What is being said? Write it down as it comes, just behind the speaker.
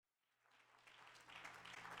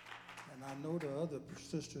And I know the other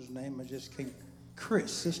sister's name, I just can't.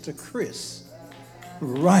 Chris, Sister Chris.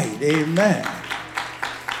 Right, amen.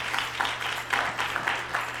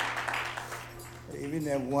 Isn't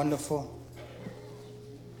that wonderful?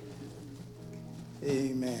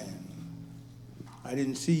 Amen. I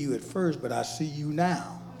didn't see you at first, but I see you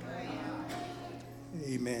now.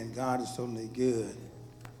 Amen. God is certainly good.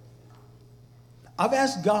 I've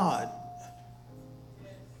asked God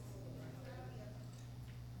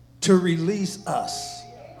to release us.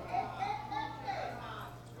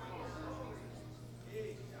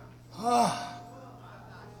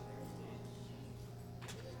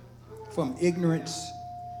 From ignorance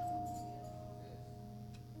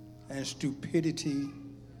and stupidity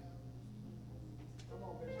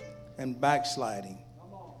and backsliding.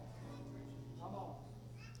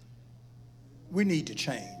 We need to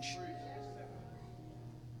change.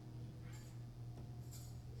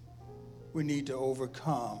 We need to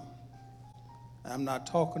overcome. I'm not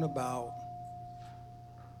talking about,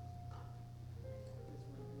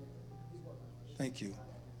 thank you.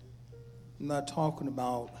 I'm not talking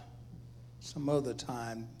about some other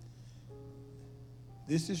time.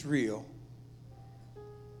 This is real.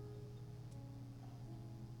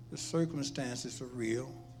 The circumstances are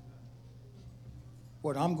real.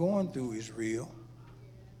 What I'm going through is real.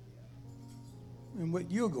 And what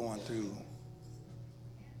you're going through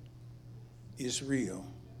is real.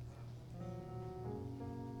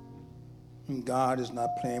 And God is not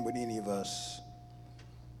playing with any of us.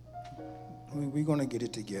 We're going to get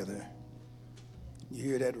it together. You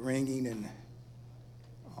hear that ringing and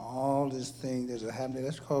all this thing that's happening.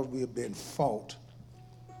 That's because we have been fought.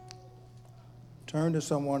 Turn to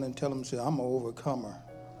someone and tell them, say, I'm an overcomer.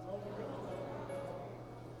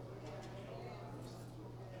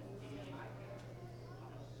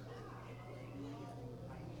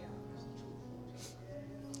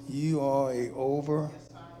 You are an overcomer.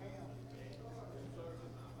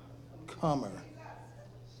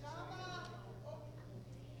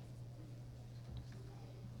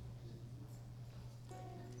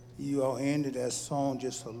 You all ended that song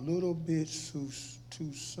just a little bit too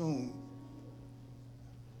soon.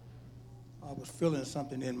 I was feeling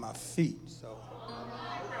something in my feet, so.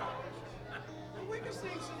 We can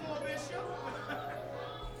sing some more, Bishop.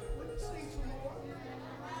 We can sing some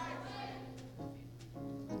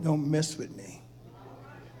more. Don't mess with me.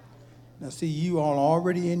 Now, see, you all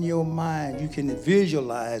already in your mind. You can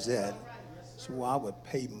visualize that. So I would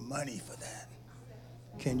pay money for that.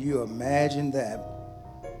 Can you imagine that?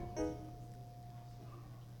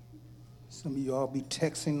 Some of you all be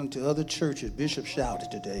texting them to other churches. Bishop shouted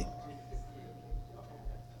today.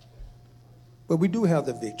 But we do have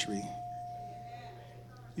the victory.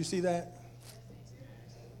 You see that?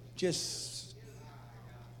 Just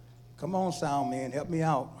come on, sound man, help me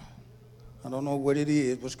out. I don't know what it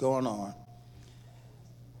is, what's going on.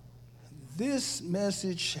 This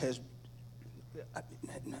message has,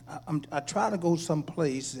 I try to go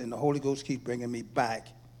someplace and the Holy Ghost keeps bringing me back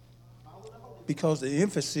because the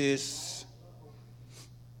emphasis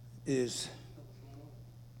is,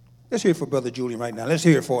 let's hear it for Brother Julian right now. Let's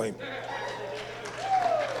hear it for him.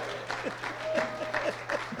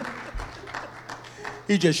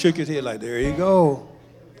 He just shook his head like, there you go.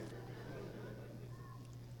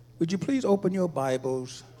 Would you please open your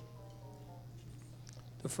Bibles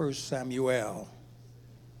to 1 Samuel?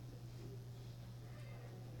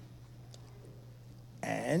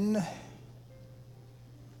 And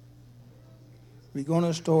we're going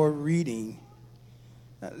to start reading.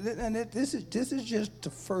 And this is just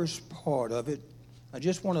the first part of it. I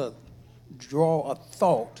just want to draw a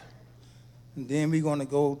thought. And then we're going to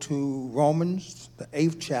go to Romans, the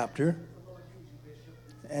 8th chapter.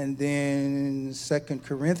 And then 2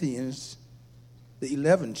 Corinthians, the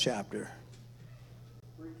 11th chapter.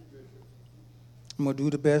 I'm going to do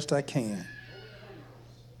the best I can.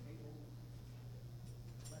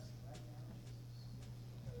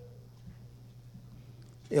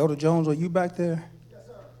 Elder Jones, are you back there? Yes,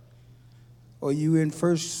 sir. Are you in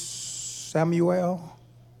 1 Samuel?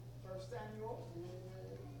 1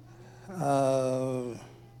 Samuel.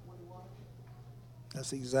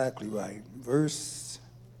 That's exactly right. Verse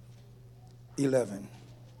 11.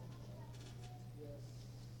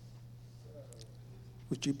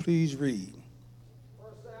 Would you please read?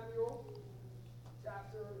 1 Samuel,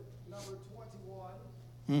 chapter number 21.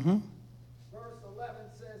 Mm-hmm. Verse 11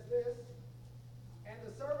 says this, and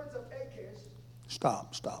the servants of Achish.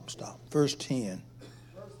 Stop. Verse 10.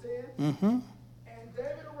 Verse 10. Mm-hmm. And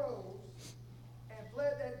David arose and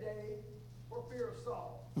fled that day for fear of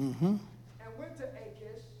Saul. Mm-hmm. And went to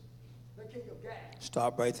Achish, the king of Gath.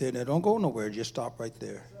 Stop right there. Now, don't go nowhere. Just stop right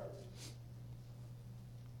there. Sir.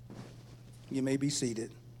 You may be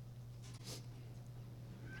seated.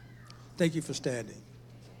 Thank you for standing.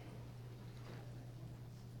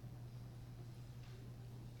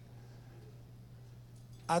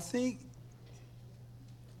 I think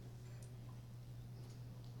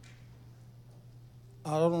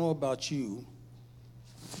I don't know about you,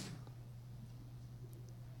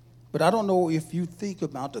 but I don't know if you think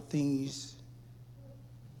about the things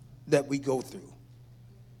that we go through.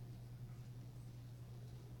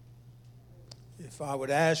 If I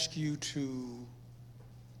would ask you to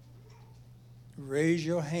raise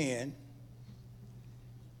your hand,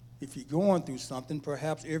 if you're going through something,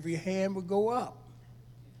 perhaps every hand would go up.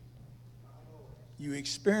 You're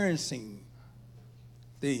experiencing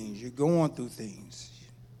things, you're going through things,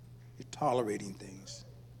 you're tolerating things.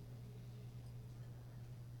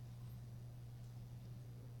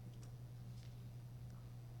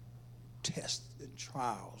 Tests and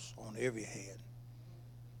trials on every hand.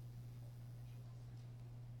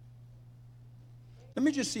 Let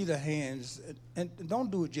me just see the hands, and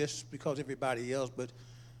don't do it just because everybody else, but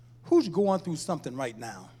who's going through something right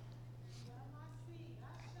now?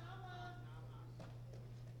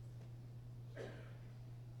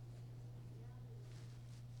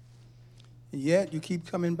 And yet you keep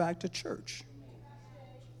coming back to church.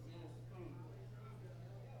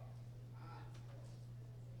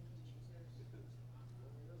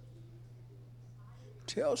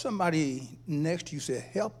 Tell somebody next to you, say,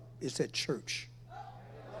 help is at church.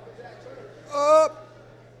 Up.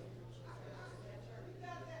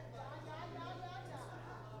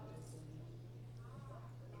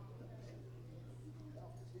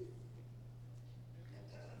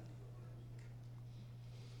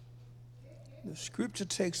 The scripture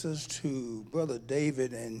takes us to Brother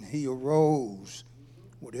David, and he arose.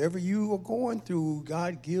 Whatever you are going through,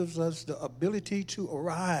 God gives us the ability to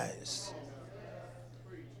arise.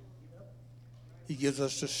 He gives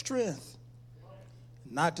us the strength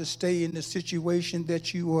not to stay in the situation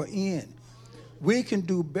that you are in. We can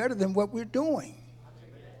do better than what we're doing.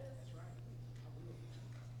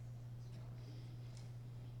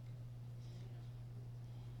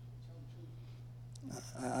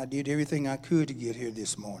 I did everything I could to get here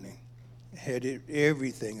this morning. Had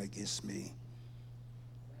everything against me.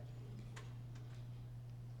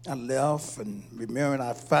 I left and remembered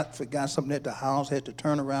I forgot something at the house, had to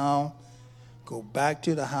turn around, go back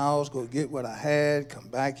to the house, go get what I had, come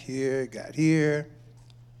back here, got here.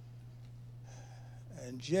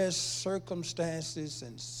 And just circumstances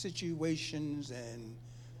and situations and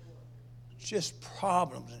just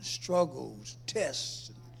problems and struggles, tests,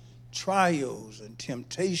 and trials and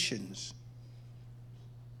temptations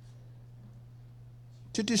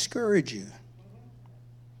to discourage you.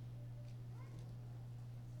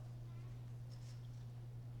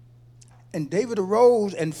 And David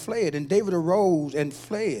arose and fled, and David arose and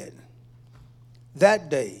fled that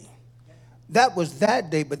day. That was that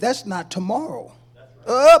day, but that's not tomorrow.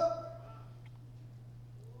 Up.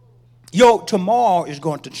 Yo, tomorrow is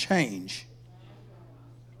going to change.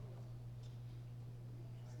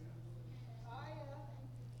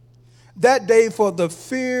 That day for the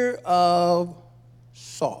fear of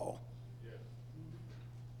Saul.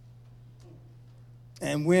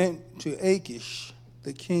 And went to Achish,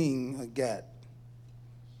 the king of Gath.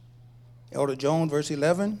 Elder Jones, verse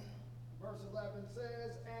 11. Verse 11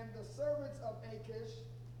 says, and the servants of Achish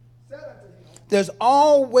said unto him, There's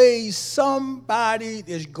always somebody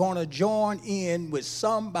that's going to join in with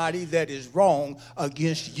somebody that is wrong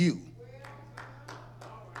against you,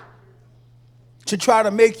 to try to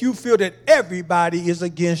make you feel that everybody is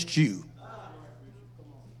against you.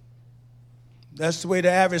 That's the way the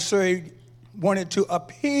adversary wanted to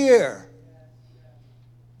appear.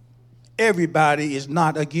 Everybody is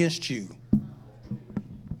not against you.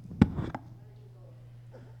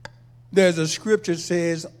 There's a scripture that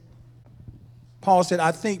says, Paul said,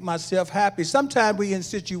 I think myself happy. Sometimes we in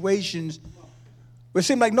situations where it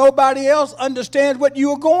seems like nobody else understands what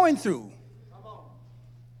you are going through.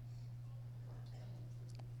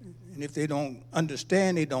 And if they don't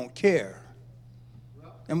understand, they don't care.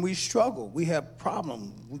 And we struggle. We have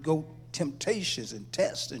problems. We go temptations and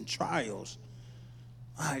tests and trials.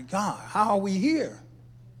 My God, how are we here?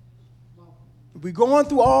 If we're going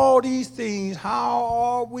through all these things, how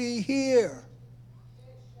are we here?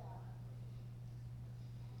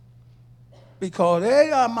 Because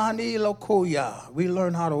we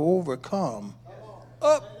learn how to overcome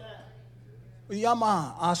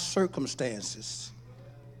our circumstances.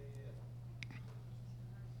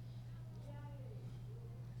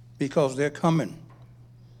 Because they're coming.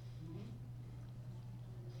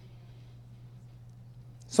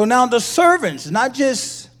 So now the servants, not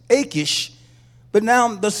just Achish, But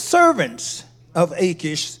now the servants of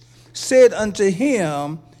Achish said unto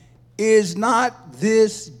him, is not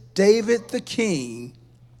this David the king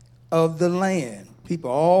of the land? People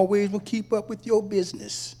always will keep up with your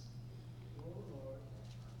business.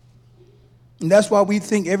 And that's why we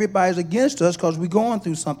think everybody's against us, because we're going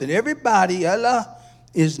through something. Everybody, Allah,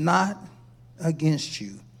 is not against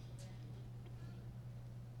you.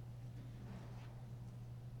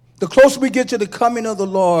 The closer we get to the coming of the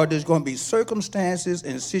Lord, there's going to be circumstances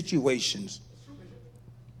and situations.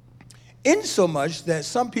 Insomuch that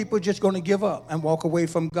some people are just going to give up and walk away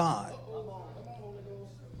from God.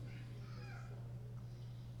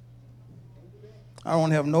 I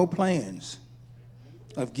don't have no plans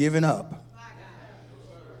of giving up.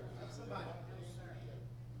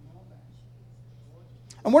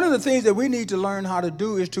 And one of the things that we need to learn how to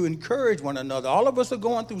do is to encourage one another. All of us are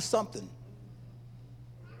going through something.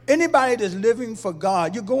 Anybody that's living for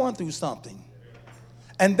God, you're going through something.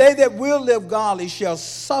 And they that will live godly shall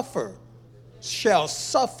suffer.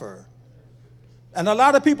 And a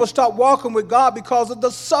lot of people stop walking with God because of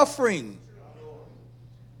the suffering.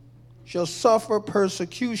 Shall suffer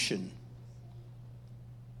persecution.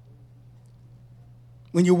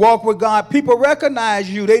 When you walk with God, people recognize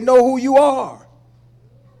you. They know who you are.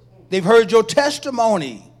 They've heard your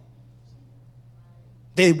testimony.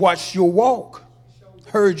 They watched your walk,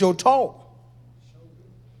 heard your talk.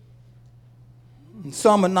 And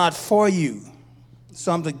some are not for you.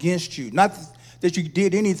 Some's against you. Not that you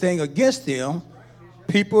did anything against them.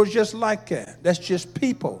 People are just like that. That's just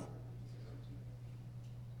people.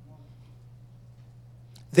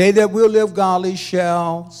 They that will live godly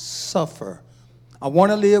shall suffer. I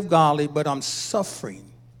want to live godly, but I'm suffering.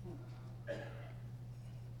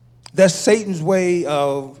 That's Satan's way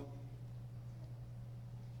of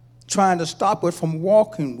trying to stop us from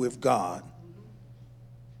walking with God.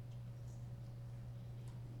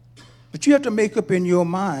 But you have to make up in your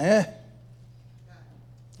mind,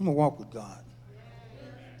 I'm going to walk with God.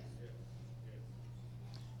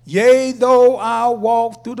 Yea, though I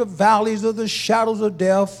walk through the valleys of the shadows of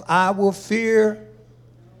death, I will fear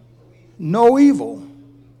no evil.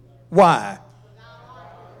 Why?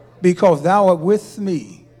 Because thou art with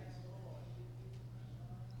me.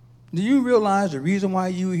 Do you realize the reason why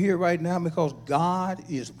you're here right now? Because God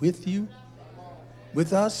is with you,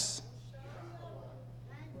 with us.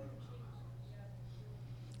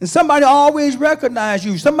 And somebody always recognize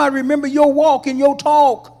you. Somebody remember your walk and your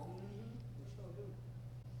talk.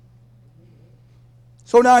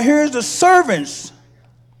 So now here's the servants.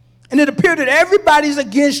 And it appeared that everybody's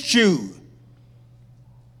against you.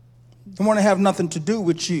 They want to have nothing to do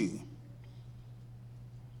with you.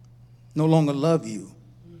 No longer love you.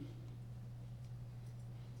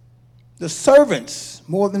 The servants,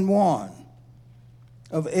 more than one,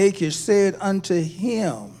 of Achish said unto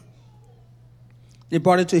him, they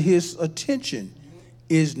brought it to his attention,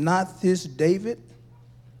 is not this David,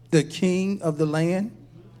 the king of the land?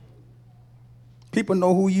 People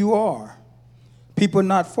know who you are. People are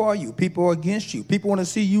not for you. People are against you. People want to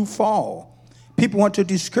see you fall. People want to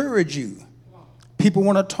discourage you. People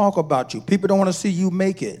want to talk about you. People don't want to see you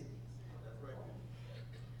make it.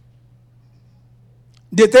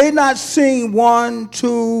 Did they not sing one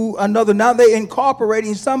to another? Now they're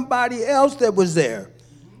incorporating somebody else that was there.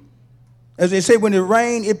 As they say, when it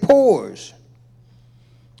rains, it pours.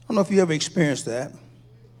 I don't know if you ever experienced that.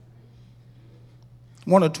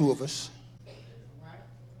 One or two of us.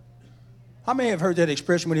 How many have heard that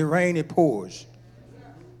expression, when it rains, it pours?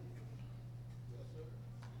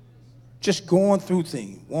 Just going through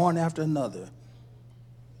things, one after another.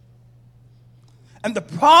 And the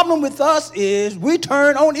problem with us is we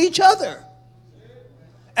turn on each other.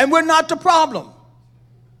 And we're not the problem.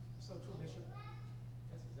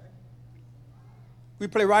 We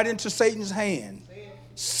play right into Satan's hand.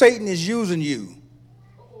 Satan is using you.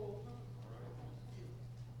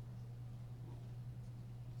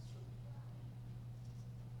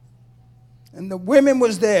 And the women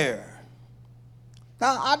was there.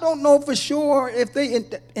 Now, I don't know for sure if they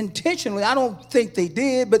intentionally, I don't think they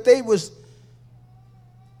did, but they was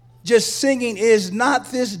just singing, is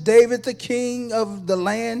not this David the king of the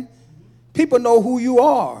land? People know who you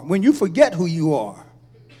are when you forget who you are.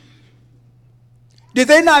 Did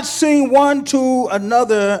they not sing one to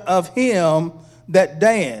another of him that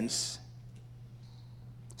danced,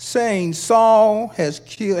 saying, Saul has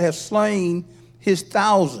slain his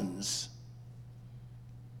thousands,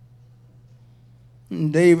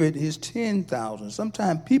 and David his 10,000.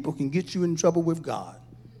 Sometimes people can get you in trouble with God.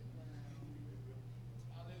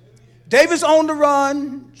 David's on the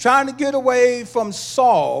run, trying to get away from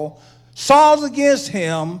Saul. Saul's against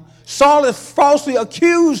him. Saul has falsely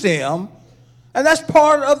accused him, and that's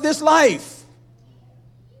part of this life.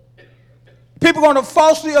 People are going to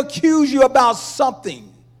falsely accuse you about something.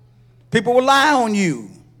 People will lie on you.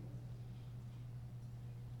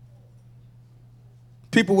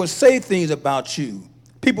 People will say things about you.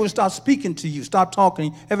 People will stop speaking to you, stop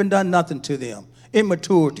talking, haven't done nothing to them.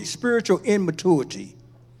 Immaturity, spiritual immaturity.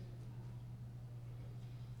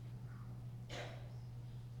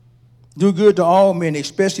 Do good to all men,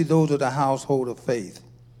 especially those of the household of faith.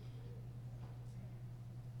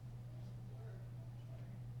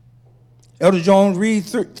 Elder Jones, read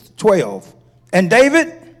 12. And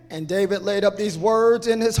David? And David laid up these words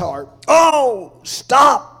in his heart. Oh,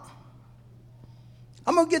 stop.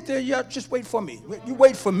 I'm going to get there. Y'all just wait for me. You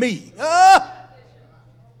wait for me.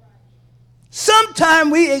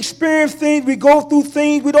 Sometimes we experience things, we go through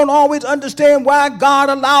things, we don't always understand why God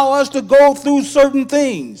allows us to go through certain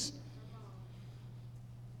things.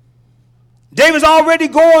 David's already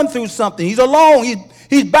going through something. He's alone.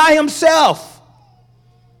 He's by himself.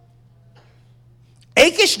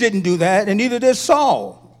 Achish didn't do that, and neither did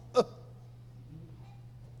Saul.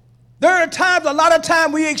 There are times, a lot of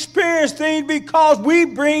times we experience things because we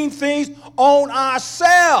bring things on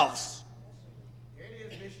ourselves.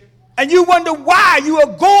 And you wonder why you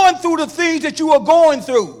are going through the things that you are going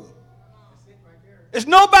through. It's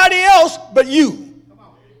nobody else but you.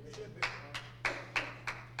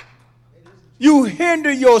 You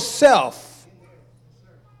hinder yourself.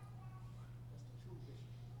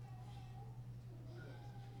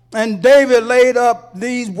 And David laid up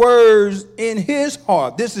these words in his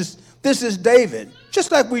heart. This is David.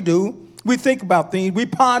 Just like we do. We think about things. We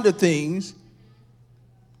ponder things.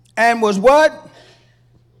 And was what?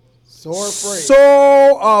 So afraid.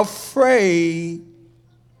 So afraid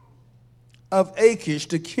of Achish,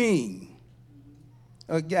 the king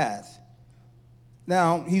of Gath.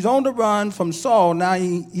 Now, he's on the run from Saul. Now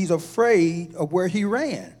he's afraid of where he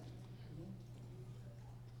ran.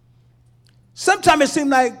 Sometimes it seems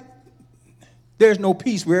like there's no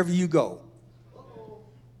peace wherever you go.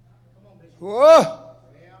 Whoa.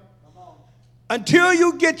 Until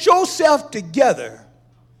you get yourself together,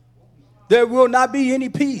 there will not be any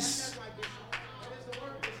peace.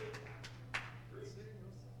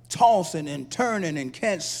 Tossing and turning and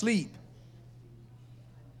can't sleep.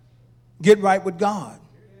 Get right with God.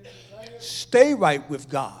 Stay right with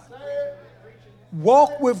God.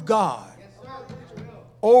 Walk with God.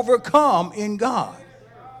 Overcome in God.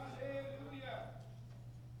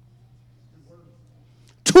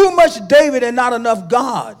 Too much David and not enough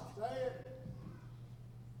God.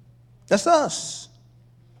 That's us.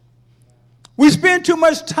 We spend too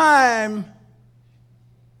much time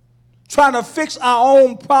trying to fix our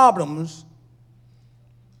own problems.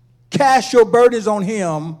 Cast your burdens on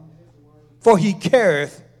him, for he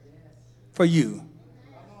careth for you.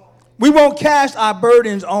 We won't cast our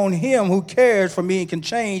burdens on him who cares for me and can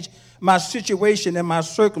change my situation and my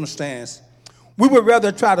circumstance. We would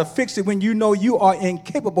rather try to fix it when you know you are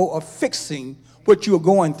incapable of fixing what you are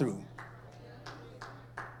going through.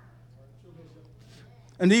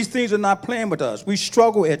 And these things are not playing with us. We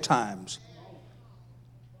struggle at times.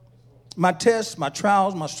 My tests, my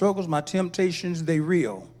trials, my struggles, my temptations, they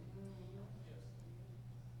real.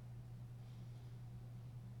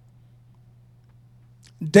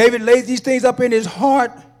 David laid these things up in his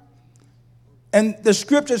heart, and the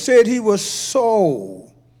scripture said he was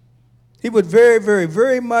very, very,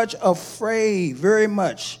 very much afraid, very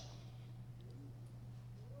much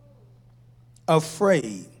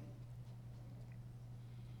afraid.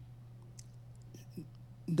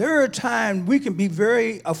 There are times we can be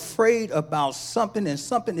very afraid about something, and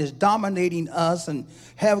something is dominating us and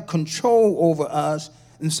have control over us,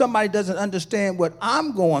 and somebody doesn't understand what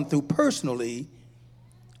I'm going through personally.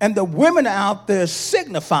 And the women out there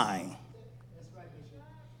signifying.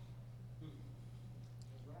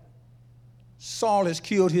 Saul has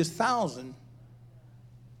killed his 1,000.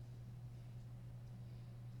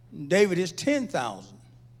 David is 10,000.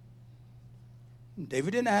 David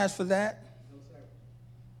didn't ask for that.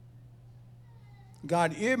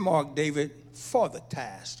 God earmarked David for the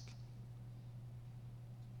task.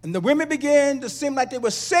 And the women began to seem like they were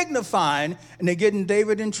signifying, and they're getting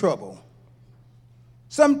David in trouble.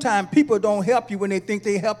 Sometimes people don't help you when they think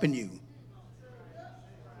they're helping you.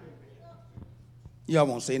 Y'all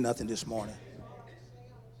won't say nothing this morning.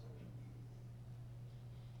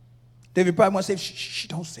 David probably wants to say, shh,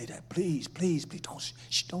 don't say that. Please, please, please,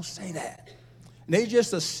 don't say that. And they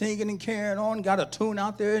just are singing and carrying on, got a tune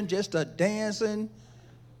out there and just a dancing.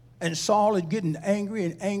 And Saul is getting angry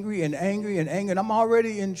and angry and angry and angry. And I'm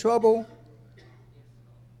already in trouble.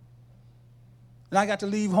 And I got to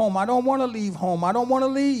leave home. I don't want to leave home. I don't want to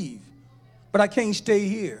leave. But I can't stay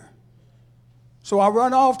here. So I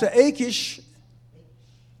run off to Achish.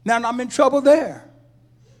 Now I'm in trouble there.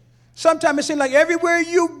 Sometimes it seems like everywhere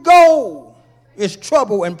you go is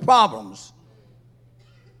trouble and problems.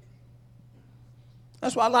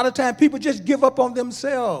 That's why a lot of times people just give up on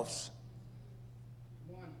themselves.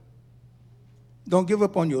 Don't give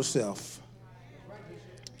up on yourself.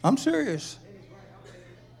 I'm serious.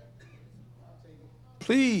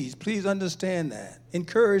 Please, please understand that.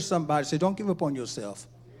 Encourage somebody. Say, don't give up on yourself.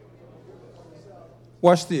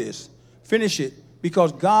 Watch this. Finish it.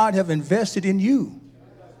 Because God have invested in you.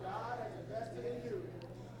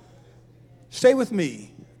 Stay with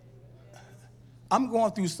me. I'm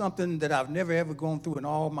going through something that I've never ever gone through in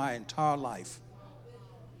all my entire life.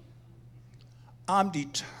 I'm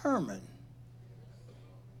determined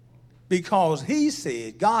because he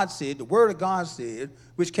said, God said, the word of God said,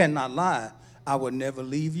 which cannot lie, I will never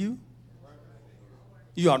leave you.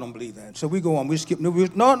 You all don't believe that. So we go on, we skip. No,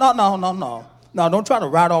 don't try to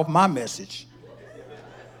write off my message.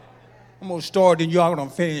 I'm going to start and y'all going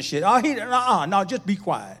to finish it. No, just be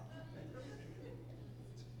quiet.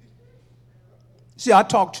 See, I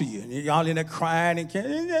talk to you, and y'all in there crying and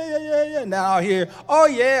yeah. Now I hear,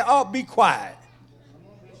 be quiet.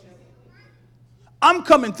 I'm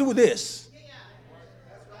coming through this.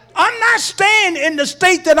 I'm not staying in the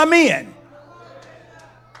state that I'm in.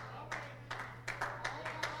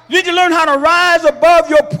 You need to learn how to rise above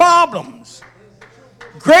your problems.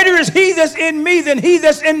 Greater is he that's in me than he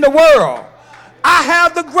that's in the world. I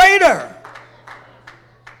have the greater.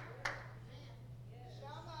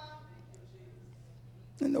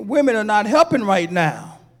 And the women are not helping right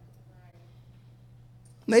now.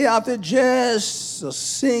 They out there just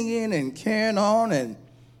singing and carrying on, and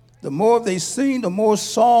the more they sing, the more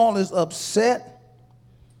Saul is upset.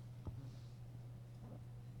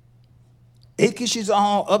 Achish is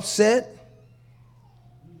all upset.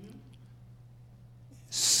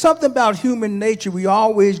 Something about human nature, we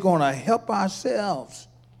always going to help ourselves.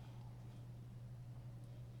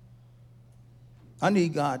 I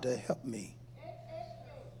need God to help me.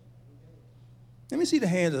 Let me see the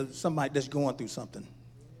hands of somebody that's going through something.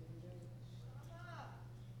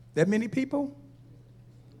 That many people?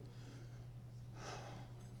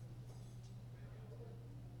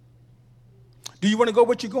 Do you want to go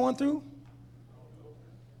what you're going through?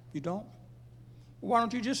 You don't? Why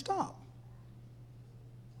don't you just stop?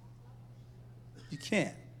 You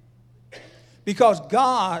can't. Because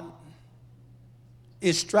God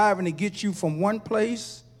is striving to get you from one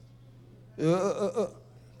place to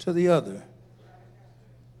the other.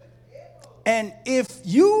 And if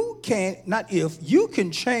you can't, not if, you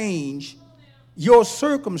can change your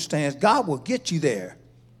circumstance, God will get you there.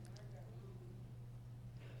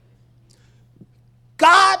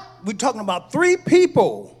 God, we're talking about three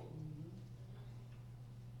people.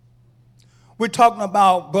 We're talking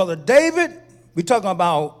about Brother David, we're talking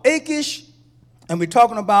about Achish, and we're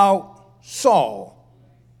talking about Saul.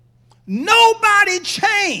 Nobody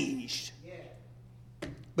changed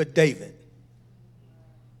but David.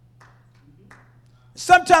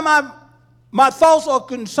 Sometimes my thoughts are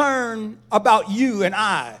concerned about you and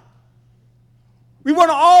I. We want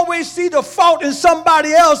to always see the fault in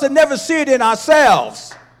somebody else and never see it in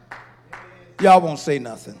ourselves. Y'all won't say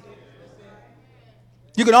nothing.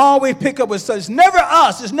 You can always pick up with, it's never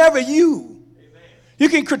us, it's never you. You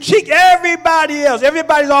can critique everybody else.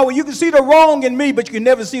 Everybody's always, you can see the wrong in me, but you can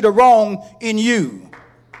never see the wrong in you.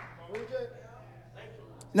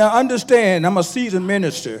 Now understand, I'm a seasoned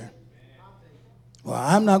minister. Well,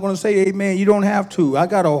 I'm not going to say amen. You don't have to. I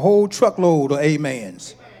got a whole truckload of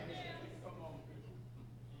amens.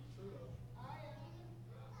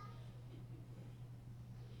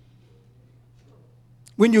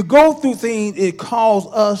 When you go through things, it calls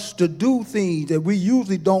us to do things that we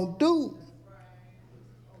usually don't do.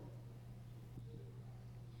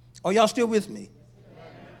 Are y'all still with me?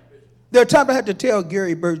 There are times I had to tell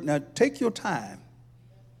Gary Burton, now take your time.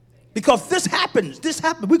 Because this happens.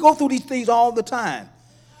 We go through these things all the time.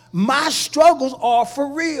 My struggles are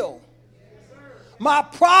for real. My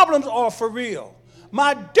problems are for real.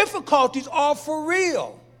 My difficulties are for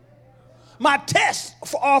real. My tests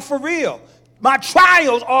are for real. My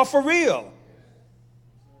trials are for real.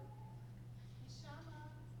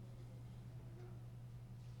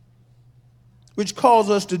 Which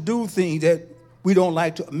causes us to do things that we don't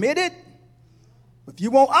like to admit it. If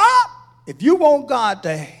you want God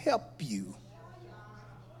to help you,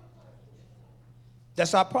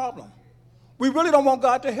 that's our problem. We really don't want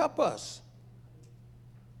God to help us.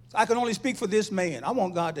 I can only speak for this man. I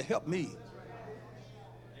want God to help me.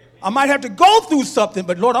 I might have to go through something,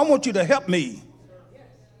 but Lord, I want you to help me.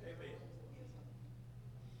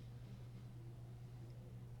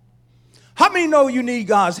 How many know you need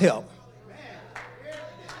God's help?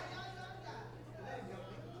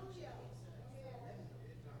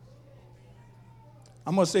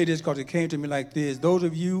 I'm going to say this because it came to me like this. Those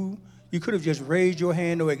of you could have just raised your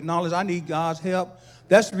hand or acknowledged, I need God's help.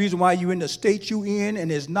 That's the reason why you're in the state you're in,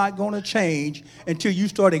 and it's not going to change until you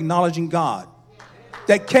start acknowledging God.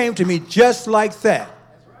 That came to me just like that.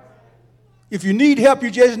 If you need help, you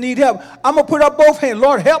just need help. I'm going to put up both hands.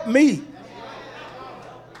 Lord, help me.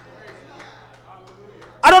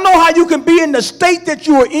 I don't know how you can be in the state that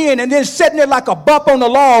you are in and then sitting there like a bump on the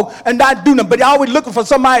log and not doing it, but you're always looking for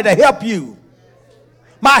somebody to help you.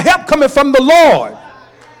 My help coming from the Lord.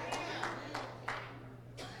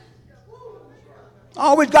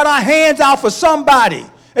 Always got our hands out for somebody.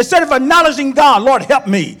 Instead of acknowledging God, Lord, help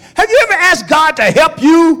me. Have you ever asked God to help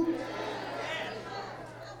you?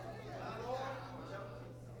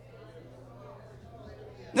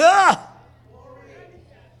 Yeah.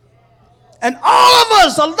 And all of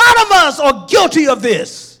us, a lot of us are guilty of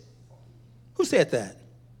this. Who said that?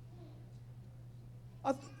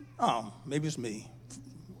 Maybe it's me.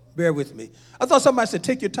 Bear with me. I thought somebody said,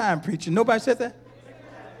 take your time preaching. Nobody said that?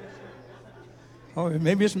 Oh,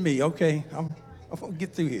 maybe it's me. Okay, I'm going to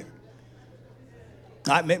get through here.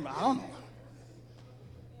 I don't know.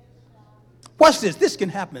 Watch this. This can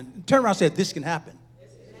happen. Turn around and say, this can happen.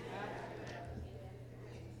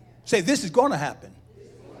 Say, this is going to happen.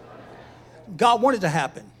 God wanted it to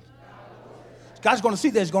happen. God's going to see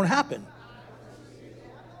that it's going to happen.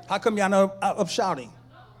 How come y'all not up shouting?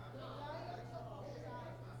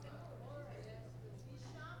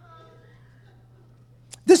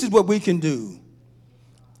 This is what we can do.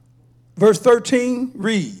 Verse 13,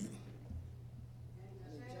 read.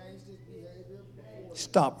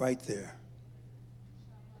 Stop right there.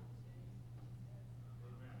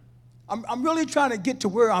 I'm really trying to get to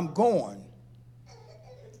where I'm going.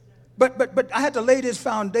 But I had to lay this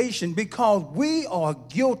foundation because we are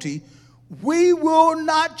guilty. We will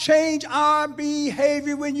not change our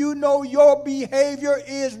behavior when you know your behavior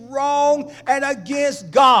is wrong and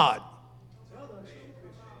against God.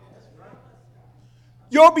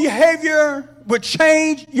 Your behavior will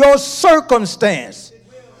change your circumstance.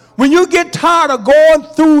 When you get tired of going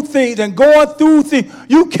through things,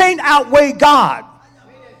 you can't outweigh God.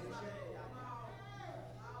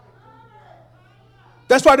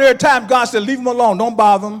 That's why there are times God said, leave him alone, don't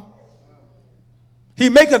bother him. He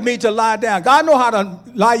maketh me to lie down. God knows how to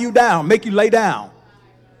lie you down, make you lay down.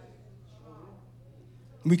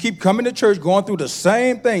 We keep coming to church, going through the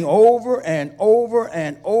same thing over and over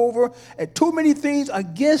and over, and too many things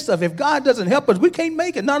against us. If God doesn't help us, we can't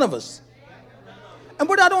make it, none of us. And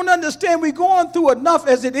what I don't understand, we're going through enough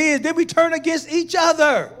as it is, then we turn against each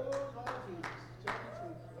other.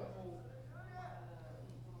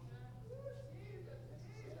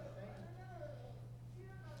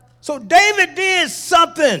 So David did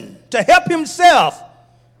something to help himself.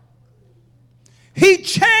 He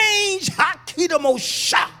changed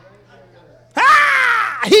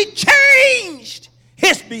he changed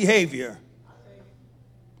his behavior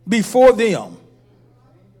before them.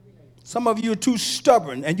 Some of you are too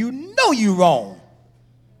stubborn, and you know you're wrong.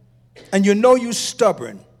 And you know you're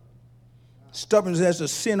stubborn. Stubborn is a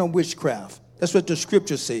sin of witchcraft. That's what the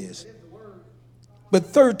scripture says. But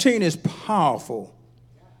 13 is powerful.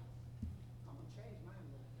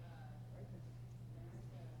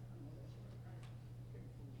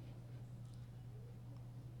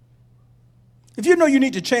 If you know you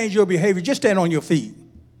need to change your behavior, just stand on your feet.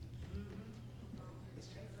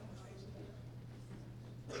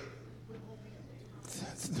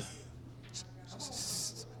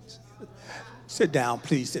 Sit down,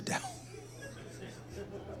 please sit down.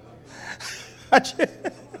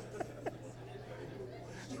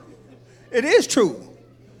 It is true.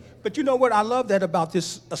 But you know what? I love that about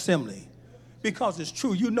this assembly. Because it's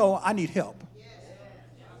true. You know I need help.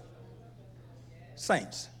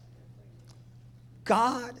 Saints.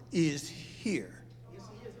 God is here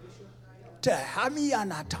to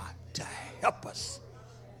help us.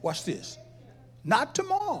 Watch this. Not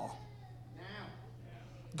tomorrow.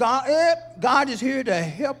 God is here to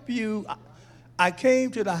help you. I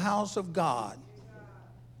came to the house of God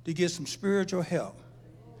to get some spiritual help.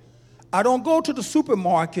 I don't go to the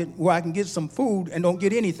supermarket where I can get some food and don't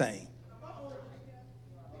get anything.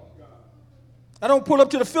 I don't pull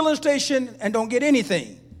up to the filling station and don't get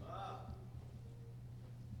anything.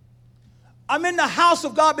 I'm in the house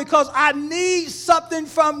of God because I need something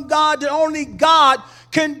from God that only God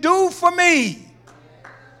can do for me.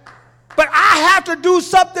 But I have to do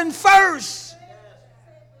something first.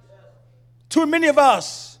 Too many of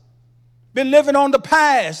us been living on the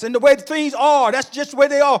past and the way things are. That's just the way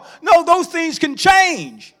they are. No, those things can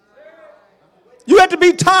change. You have to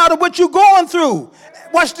be tired of what you're going through.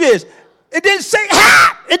 Watch this. It didn't say,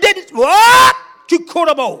 ha! It didn't, what?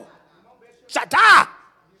 Chikurabo. Shata.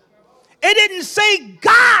 It didn't say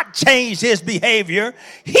God changed his behavior.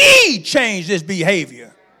 He changed his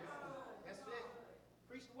behavior.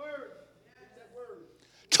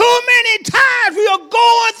 Too many times we are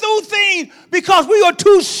going through things because we are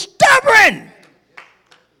too stubborn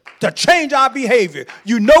to change our behavior.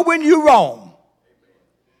 You know when you're wrong.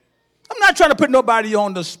 I'm not trying to put nobody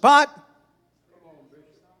on the spot.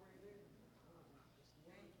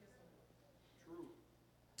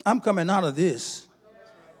 I'm coming out of this.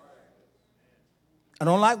 I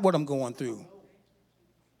don't like what I'm going through.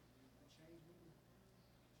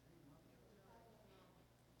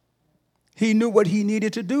 He knew what he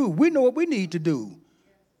needed to do. We know what we need to do.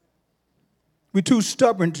 We're too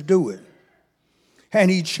stubborn to do it. And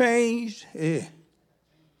he changed.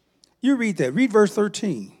 You read that. Read verse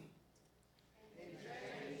 13.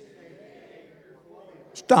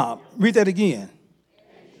 Stop. Read that again.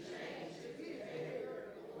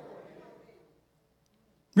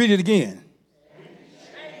 Read it again.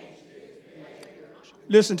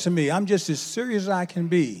 Listen to me. I'm just as serious as I can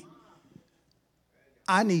be.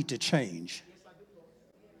 I need to change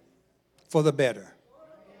for the better.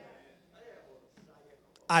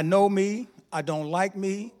 I know me. I don't like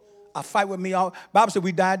me. I fight with me all. Bible said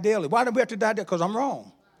we die daily. Why do we have to die daily? Because I'm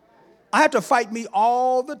wrong. I have to fight me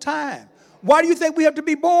all the time. Why do you think we have to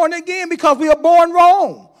be born again? Because we are born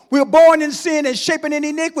wrong. We are born in sin and shaping in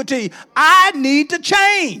iniquity. I need to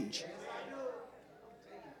change.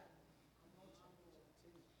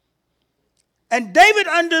 And David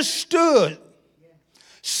understood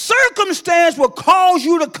circumstance will cause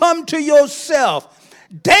you to come to yourself.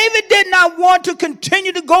 David did not want to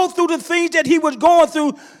continue to go through the things that he was going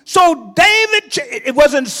through. So David, it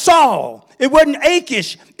wasn't Saul. It wasn't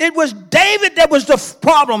Achish. It was David that was the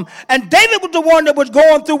problem. And David was the one that was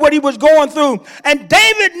going through what he was going through. And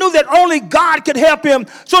David knew that only God could help him.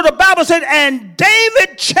 So the Bible said, and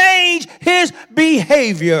David changed his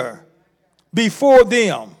behavior before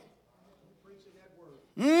them.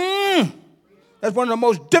 That's one of the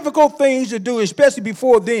most difficult things to do, especially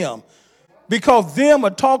before them. Because them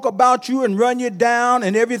will talk about you and run you down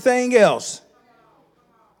and everything else.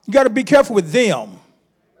 You got to be careful with them.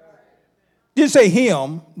 You didn't say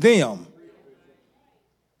him, them.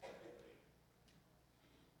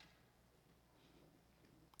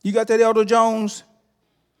 You got that, Elder Jones?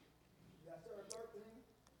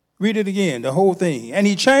 Read it again, the whole thing. And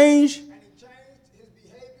he changed. And he changed his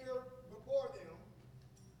behavior before them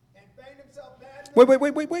and feigned himself bad.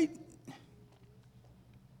 Wait.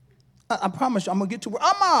 I promise you, I'm going to get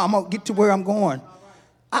to where I'm going.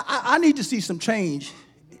 I need to see some change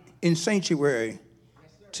in sanctuary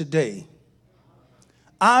today.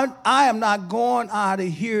 I am not going out of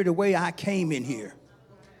here the way I came in here.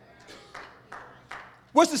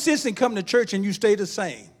 What's the sense in coming to church and you stay the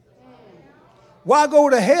same? Why go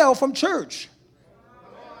to hell from church?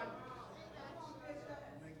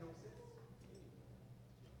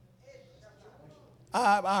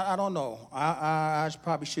 I don't know. I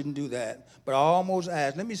probably shouldn't do that. But I almost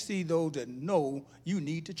asked, let me see those that know you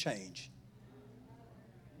need to change.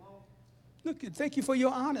 Look, thank you for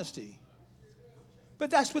your honesty. But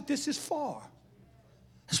that's what this is for.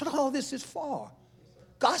 That's what all this is for.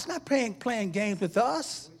 God's not playing games with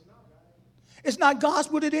us. It's not God's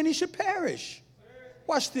will that any should perish.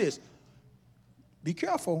 Watch this. Be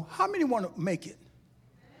careful. How many want to make it?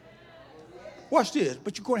 Watch this.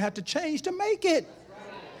 But you're going to have to change to make it.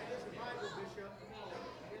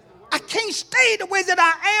 I can't stay the way that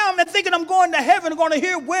I am and thinking I'm going to heaven and going to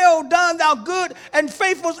hear, well done, thou good and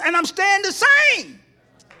faithful, and I'm staying the same.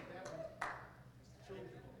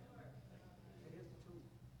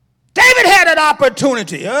 David had an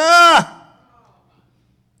opportunity.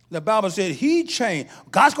 The Bible said he changed.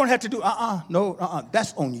 God's going to have to do,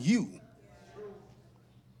 that's on you.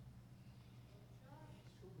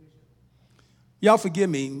 Y'all forgive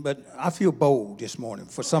me, but I feel bold this morning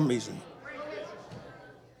for some reason.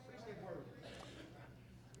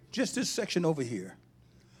 Just this section over here.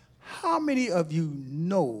 How many of you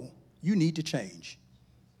know you need to change?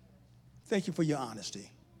 Thank you for your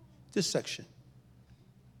honesty. This section.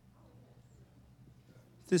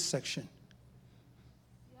 This section.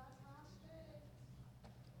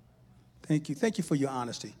 Thank you. Thank you for your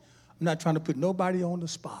honesty. I'm not trying to put nobody on the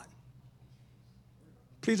spot.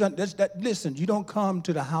 Please, listen, you don't come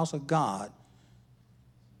to the house of God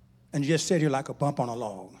and just sit here like a bump on a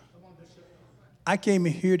log. I came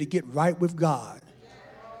in here to get right with God.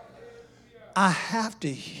 I have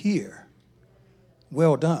to hear,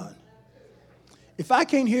 well done. If I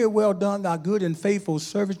can't hear well done, thy good and faithful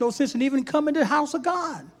servant, no sense in even coming to the house of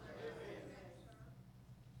God.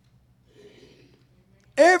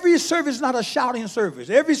 Every service is not a shouting service.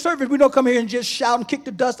 Every service we don't come here and just shout and kick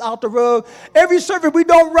the dust out the rug. Every service we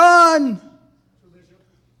don't run.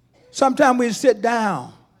 Sometimes we sit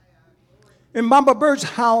down. In Mama Bird's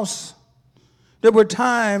house, there were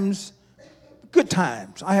times, good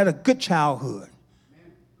times. I had a good childhood.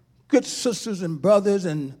 Good sisters and brothers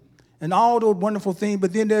and all those wonderful things.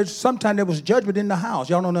 But then sometimes there was judgment in the house.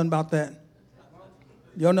 Y'all know nothing about that?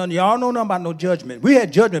 Y'all know nothing about no judgment. We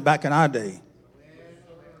had judgment back in our day.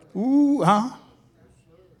 Ooh, huh?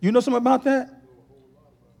 You know something about that?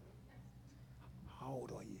 How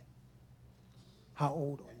old are you? How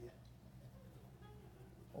old are you?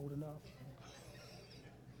 Old enough?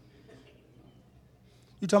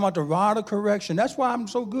 You talking about the rod of correction. That's why I'm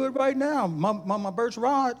so good right now. My Bird's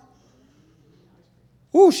rod.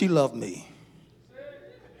 Ooh, she loved me.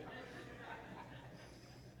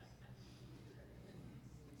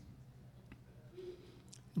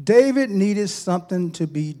 David needed something to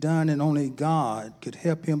be done, and only God could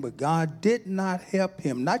help him, but God did not help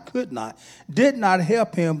him, did not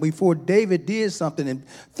help him before David did something. And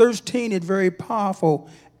 13 is very powerful,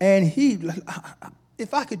 and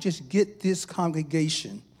if I could just get this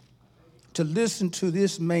congregation to listen to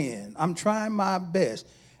this man, I'm trying my best,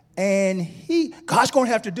 and God's going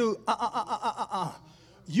to have to do,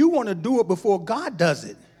 You want to do it before God does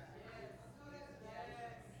it.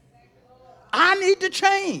 I need to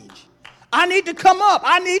change. I need to come up.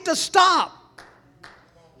 I need to stop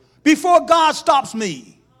before God stops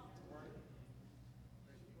me.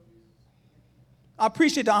 I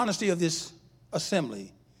appreciate the honesty of this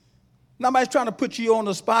assembly. Nobody's trying to put you on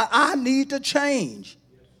the spot. I need to change.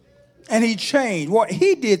 And he changed. Well,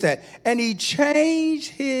 he did that. And he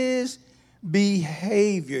changed his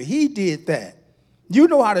behavior. He did that. You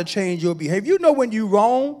know how to change your behavior. You know when you're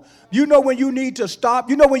wrong. You know when you need to stop.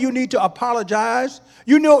 You know when you need to apologize.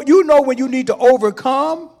 You know when you need to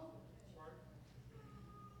overcome.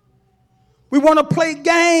 We want to play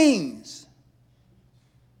games.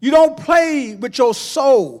 You don't play with your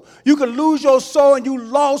soul. You can lose your soul and you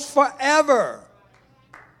lost forever.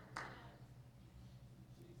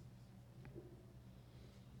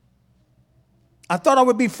 I thought I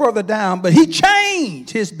would be further down, but he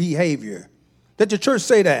changed his behavior. Did the church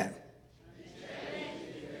say that?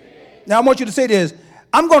 Now I want you to say this.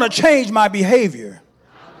 I'm going to change my behavior.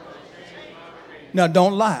 Now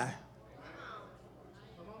don't lie.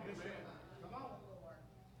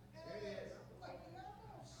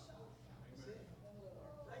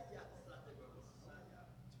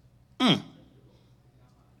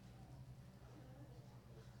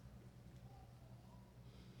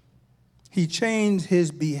 He changed his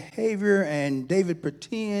behavior, and David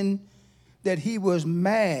pretended that he was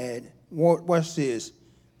mad. What's this?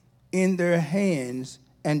 In their hands,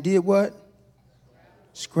 and did what?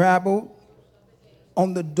 Scrabbled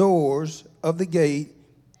on the doors of the gate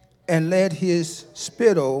and let his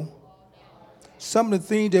spittle. Some of the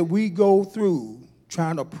things that we go through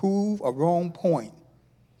trying to prove a wrong point.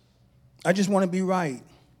 I just want to be right.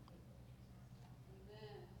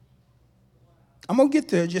 I'm going to get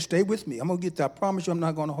there. Just stay with me. I'm going to get there. I promise you I'm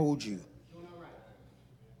not going to hold you.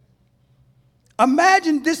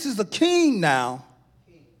 Imagine this is a king now.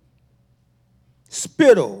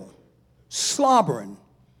 Spittle, slobbering,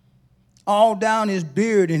 all down his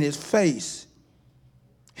beard and his face.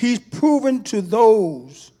 He's proven to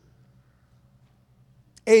those,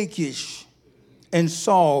 Achish and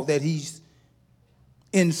Saul, that he's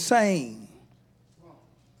insane.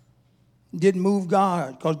 Didn't move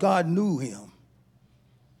God because God knew him.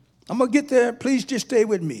 I'm going to get there. Please just stay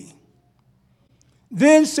with me.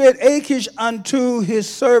 Then said Achish unto his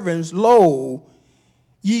servants, Lo,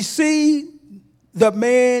 ye see, the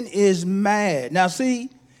man is mad. Now see,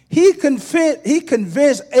 he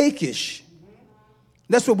convinced Achish.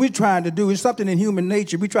 That's what we're trying to do. It's something in human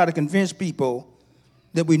nature. We try to convince people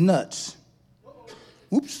that we're nuts.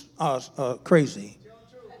 Oops, crazy.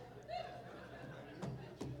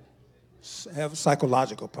 Have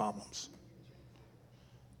psychological problems.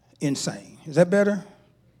 Insane. Is that better?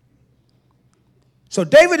 So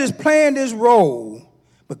David is playing this role,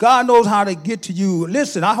 but God knows how to get to you.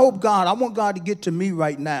 Listen, I want God to get to me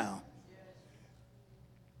right now.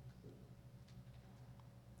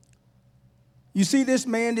 You see, this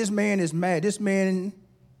man is mad. This man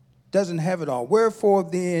doesn't have it all. Wherefore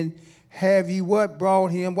then have ye what brought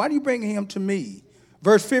him? Why do you bring him to me?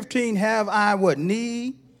 Verse 15, have I what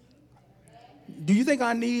need? Do you think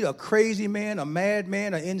I need a crazy man, a mad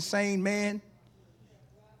man, an insane man?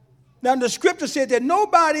 Now, the scripture said that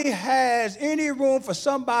nobody has any room for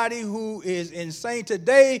somebody who is insane.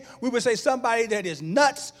 Today, we would say somebody that is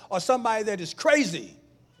nuts or somebody that is crazy.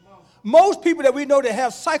 Most people that we know that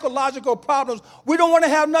have psychological problems, we don't want to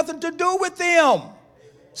have nothing to do with them.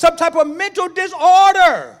 Some type of mental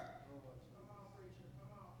disorder.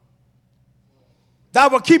 Thou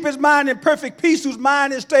will keep his mind in perfect peace, whose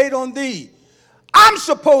mind is stayed on thee. I'm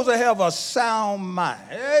supposed to have a sound mind.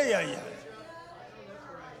 Yeah.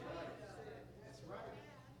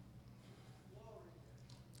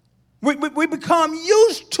 We become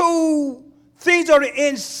used to things that are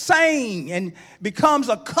insane and becomes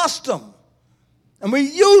a custom. And we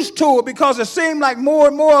used to it because it seemed like more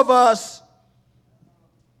and more of us.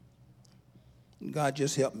 God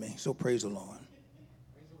just helped me, so praise the Lord.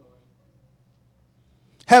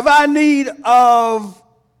 Have I need of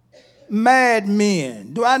mad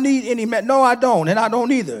men? Do I need any mad? No, I don't, and I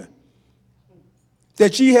don't either.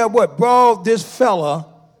 That ye have what? Brought this fella,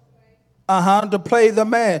 to play the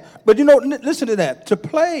man. But listen to that. To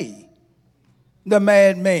play the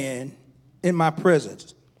mad man in my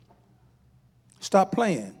presence. Stop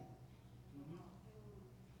playing.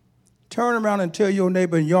 Turn around and tell your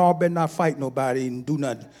neighbor, y'all better not fight nobody and do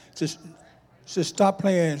nothing. Just stop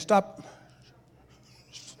playing. Stop.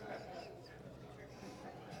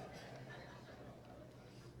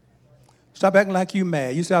 Stop acting like you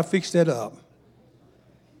mad. You say, I'll fix that up.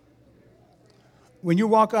 When you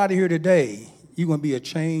walk out of here today, you're going to be a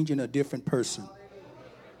change and a different person.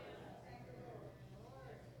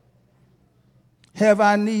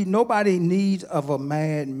 Nobody needs of a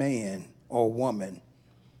mad man or woman.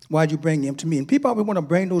 Why'd you bring him to me? And people always want to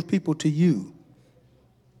bring those people to you.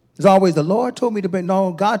 It's always, the Lord told me to bring,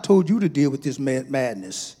 no, God told you to deal with this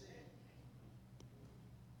madness.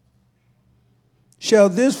 Shall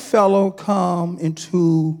this fellow come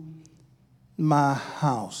into my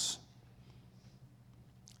house?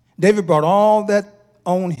 David brought all that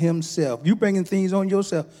on himself. You bringing things on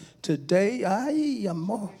yourself. Today,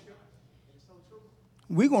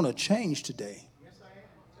 we're going to change today.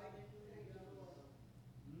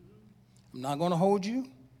 I'm not going to hold you,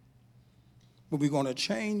 but we're going to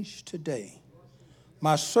change today.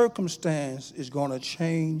 My circumstance is going to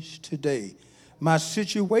change today. My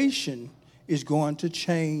situation is going to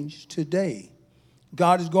change today.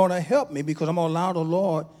 God is going to help me because I'm going to allow the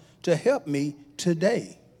Lord to help me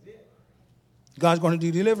today. God's going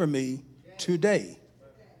to deliver me today.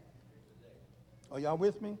 Are y'all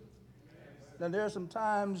with me? Now, there are some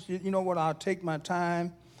times, I'll take my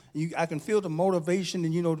time. I can feel the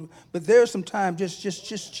motivation, but there's some time,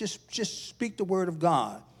 just speak the word of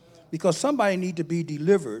God. Because somebody needs to be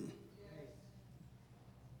delivered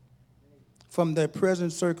from their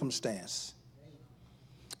present circumstance.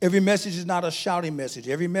 Every message is not a shouting message.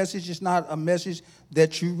 Every message is not a message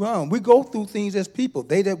that you run. We go through things as people.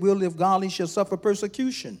 They that will live godly shall suffer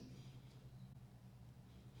persecution.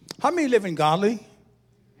 How many live in godly?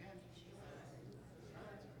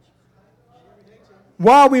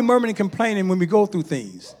 Why are we murmuring and complaining when we go through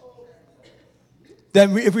things?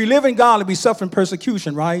 Then if we live in godly, we suffer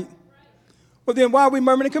persecution, right? Well, then why are we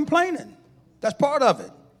murmuring and complaining? That's part of it.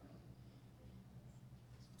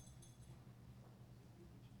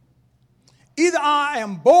 Either I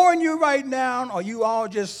am boring you right now or you all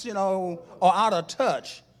just, are out of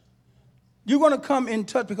touch. You're going to come in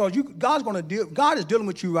touch because God is dealing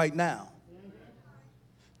with you right now.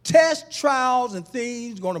 Tests, trials, and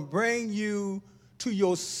things going to bring you to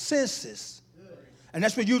your senses. And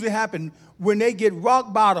that's what usually happens when they get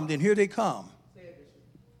rock bottom, then here they come.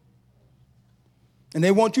 And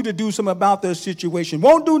they want you to do something about their situation.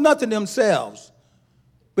 Won't do nothing themselves.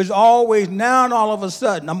 But it's always now and all of a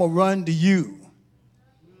sudden, I'm going to run to you.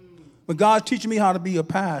 But God's teaching me how to be a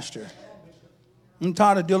pastor. I'm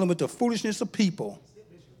tired of dealing with the foolishness of people.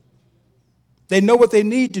 They know what they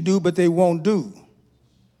need to do, but they won't do.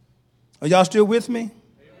 Are y'all still with me?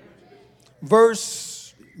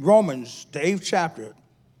 Romans, the 8th chapter.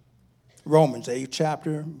 Romans, 8th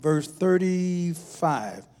chapter, verse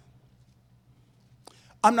 35.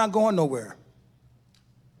 I'm not going nowhere.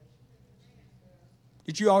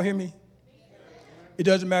 Did you all hear me? It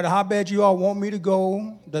doesn't matter how bad you all want me to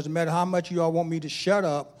go. It doesn't matter how much you all want me to shut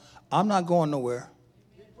up. I'm not going nowhere.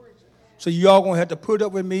 So you all going to have to put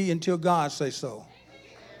up with me until God says so.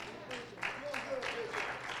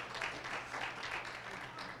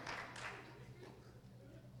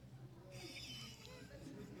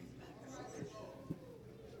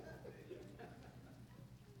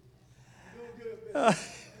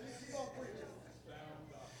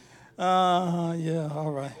 Yeah,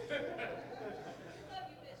 all right.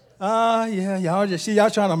 Yeah, y'all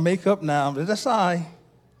trying to make up now, but that's all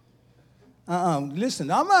right. Listen,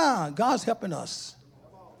 God's helping us.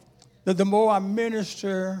 The more I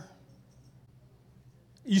minister,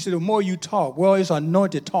 you said the more you talk. Well, it's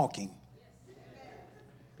anointed talking.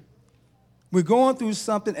 We're going through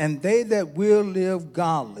something, and they that will live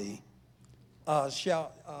godly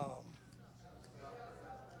shall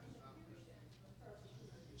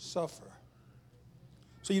suffer.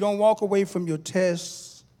 So you don't walk away from your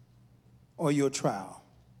tests or your trial.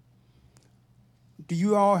 Do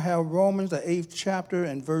you all have Romans, the 8th chapter,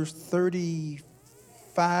 and verse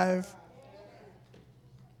 35?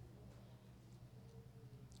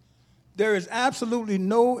 There is absolutely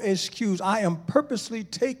no excuse. I am purposely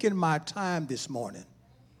taking my time this morning.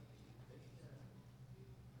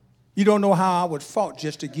 You don't know how I would fought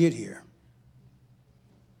just to get here.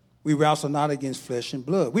 We wrestle not against flesh and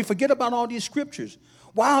blood. We forget about all these scriptures.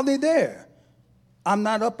 Why are they there? I'm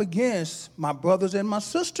not up against my brothers and my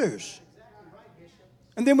sisters.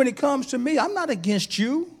 And then when it comes to me, I'm not against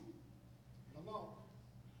you.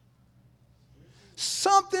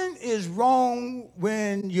 Something is wrong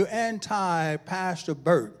when you're anti-Pastor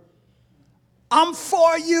Bert. I'm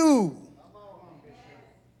for you.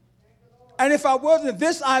 And if I wasn't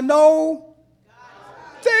this, I know.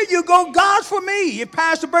 There you go. God's for me. If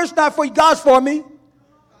Pastor Bert's not for you, God's for me.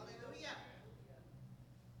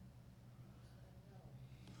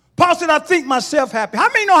 Paul said, I think myself happy. How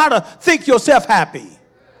many know how to think yourself happy?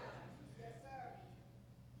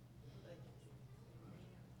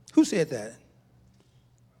 Who said that?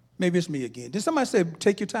 Maybe it's me again. Did somebody say,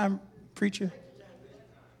 take your time, preacher?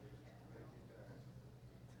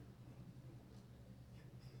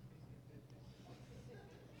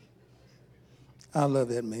 I love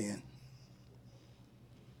that man.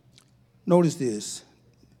 Notice this.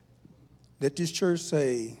 Let this church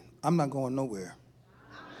say, I'm not going nowhere.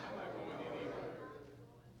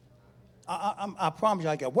 I promise you,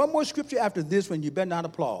 I got one more scripture after this one. You better not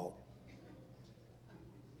applaud.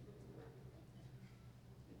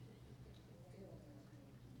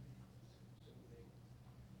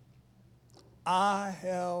 I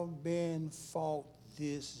have been fought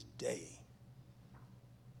this day.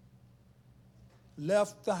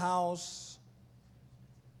 Left the house,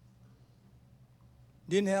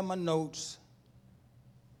 didn't have my notes,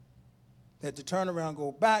 had to turn around,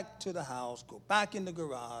 go back to the house, go back in the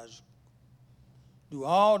garage, do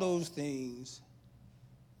all those things,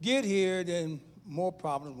 get here, then more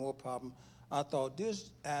problems, more problems. I thought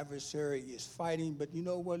this adversary is fighting, but you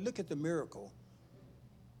know what? Look at the miracle.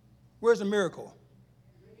 Where's the miracle?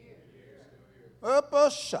 Up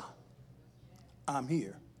a shot. I'm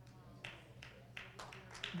here.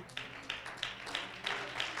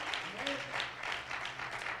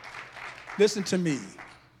 Listen to me.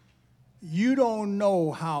 You don't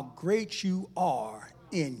know how great you are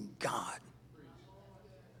in God.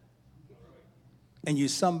 And you're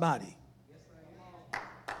somebody.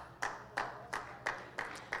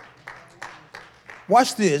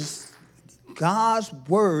 Watch this. God's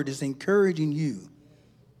word is encouraging you.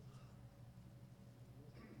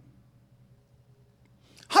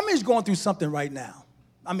 How many is going through something right now?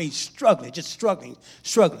 I mean, struggling, just struggling.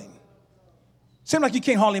 Seems like you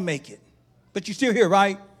can't hardly make it, but you're still here,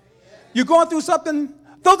 right? You're going through something.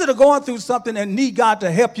 Those that are going through something and need God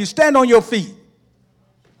to help you, stand on your feet.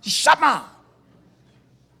 Shama.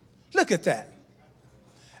 Look at that.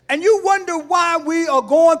 And you wonder why we are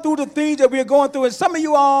going through the things that we are going through. And some of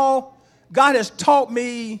you all, God has taught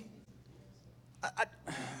me,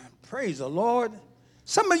 praise the Lord,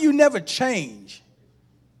 some of you never change.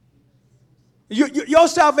 Your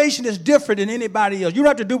salvation is different than anybody else. You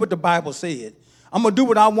don't have to do what the Bible said. I'm going to do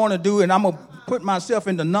what I want to do, and I'm going to put myself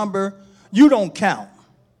in the number. You don't count.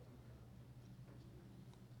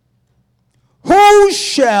 Who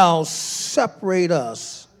shall separate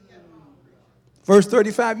us? Verse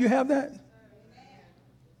 35, you have that?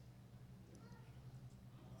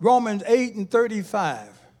 Romans 8 and 35.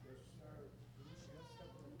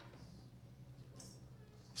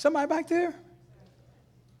 Somebody back there?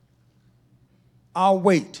 I'll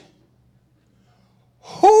wait.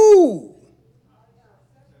 Who?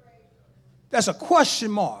 That's a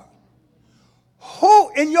question mark.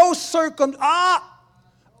 Who in your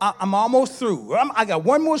I'm almost through. I got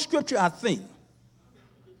one more scripture, I think.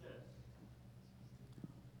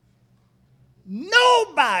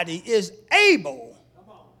 Nobody is able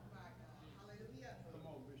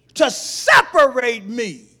to separate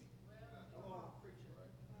me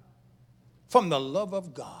from the love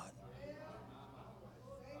of God.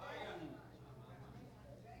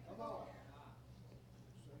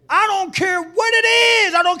 I care what it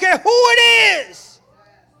is. I don't care who it is.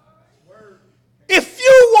 If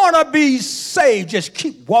you want to be saved, just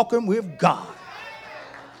keep walking with God.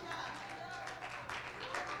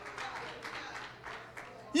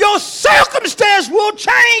 Your circumstance will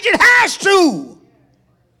change. It has to.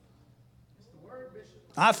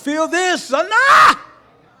 I feel this. Nah.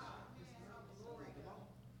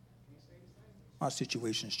 My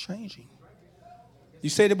situation's changing. You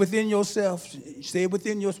say that within yourself. You say it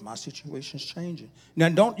within yourself. My situation's changing.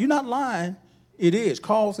 Now, you're not lying. It is.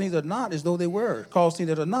 Call things that are not as though they were. Call things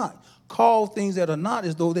that are not. Call things that are not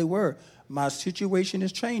as though they were. My situation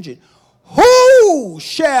is changing. Who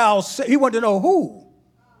shall say? He wanted to know who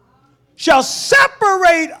shall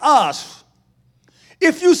separate us.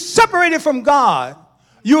 If you separate it from God,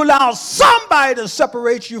 you allow somebody to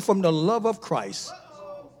separate you from the love of Christ.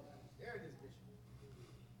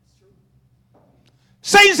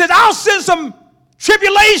 Satan said, I'll send some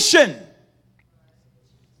tribulation.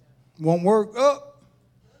 Won't work. Oh,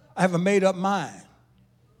 I have a made up mind.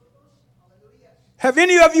 Have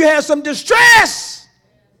any of you had some distress?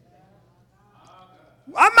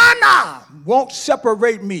 Amana won't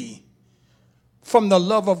separate me from the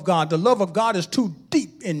love of God. The love of God is too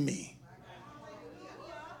deep in me.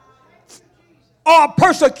 Or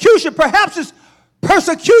persecution, perhaps it's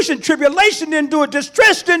persecution, tribulation didn't do it,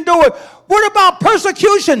 distress didn't do it. What about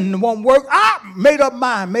persecution? It won't work. Made up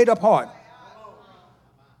mind, made up heart.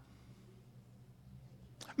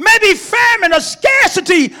 Maybe famine or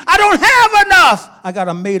scarcity. I don't have enough. I got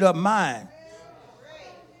a made up mind.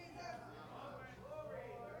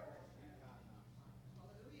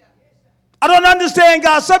 I don't understand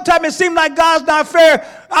God. Sometimes it seems like God's not fair.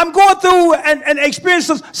 I'm going through and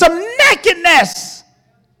experiencing some nakedness.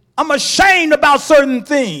 I'm ashamed about certain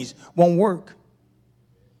things. Won't work.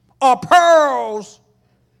 Or pearls,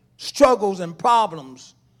 struggles and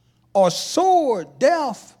problems. Or sword,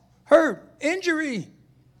 death, hurt, injury.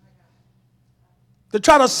 To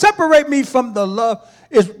try to separate me from the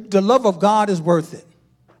love of God is worth it.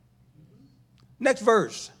 Next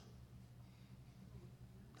verse.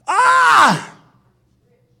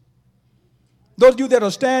 Those of you that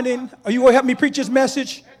are standing, are you going to help me preach this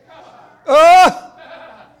message?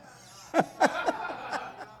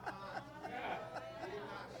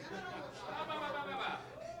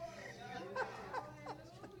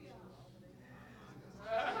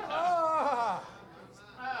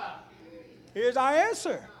 Here's our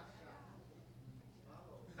answer.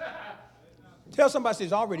 Tell somebody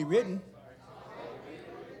it's already written.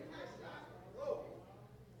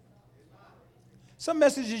 Some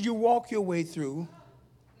messages you walk your way through,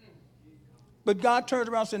 but God turns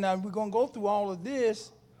around and says, now we're going to go through all of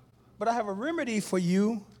this, but I have a remedy for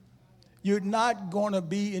you. You're not going to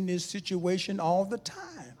be in this situation all the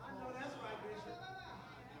time.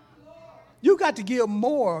 You got to give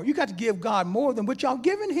more. You got to give God more than what y'all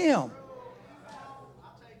giving him.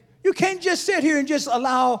 You can't just sit here and just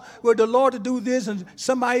allow the Lord to do this and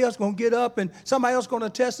somebody else going to get up and somebody else going to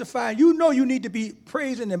testify. You know you need to be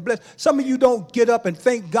praising and blessed. Some of you don't get up and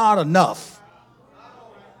thank God enough.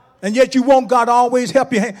 And yet you want God to always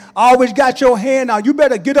help you. Always got your hand out. You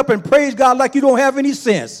better get up and praise God like you don't have any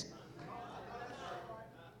sense.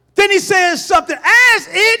 Then he says something, as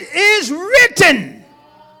it is written.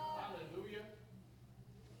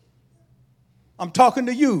 I'm talking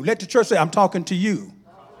to you. Let the church say, I'm talking to you.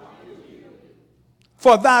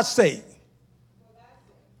 For thy sake,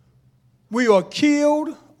 we are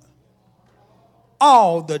killed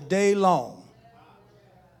all the day long.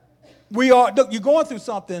 We are, look, you're going through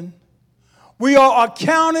something. We are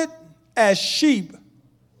accounted as sheep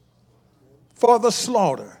for the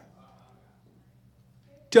slaughter.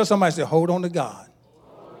 Tell somebody, say, hold on to God.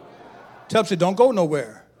 Tell them, say, don't go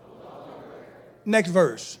nowhere. Next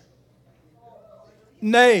verse.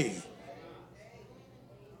 Nay.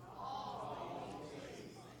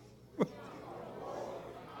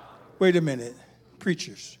 Wait a minute,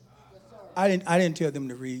 preachers. I didn't tell them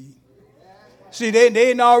to read. See, they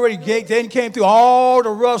came through all the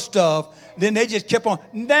rough stuff. Then they just kept on.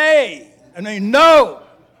 Nay, I mean no.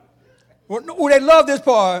 Oh, they love this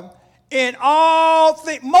part. In all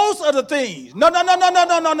things, most of the things. No.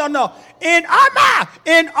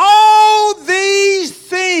 In all these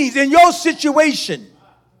things, in your situation,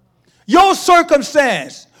 your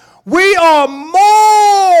circumstance, we are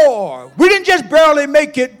more. We didn't just barely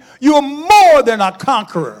make it. You are more than a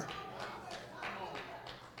conqueror.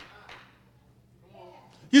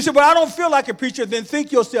 You say, well, I don't feel like a preacher. Then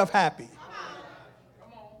think yourself happy.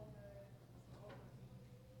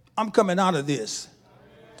 I'm coming out of this.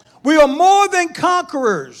 We are more than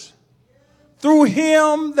conquerors through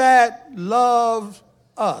him that loves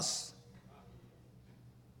us.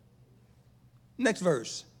 Next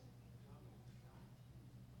verse.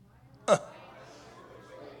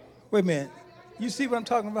 Wait a minute. You see what I'm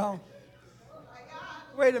talking about?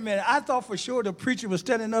 Wait a minute. I thought for sure the preacher was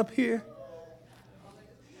standing up here.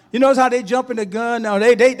 You notice how they jump in the gun? No,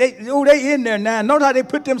 they in there now. Notice how they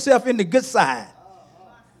put themselves in the good side.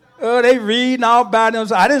 Oh, they reading all by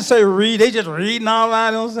themselves. I didn't say read. They just reading all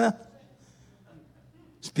by themselves.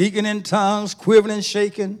 Speaking in tongues, quivering and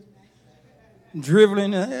shaking,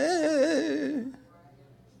 dribbling.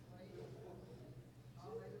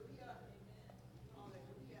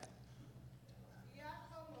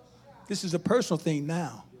 This is a personal thing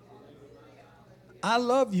now. I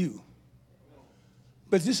love you.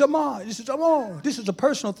 But this is a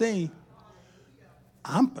personal thing.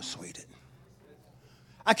 I'm persuaded.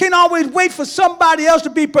 I can't always wait for somebody else to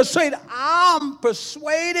be persuaded. I'm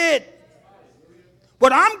persuaded.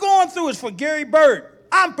 What I'm going through is for Gary Bird.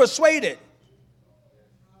 I'm persuaded.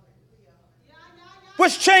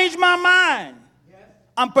 What's changed my mind?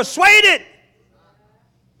 I'm persuaded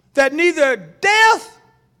that neither death,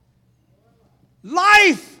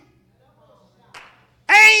 life,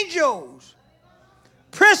 angels,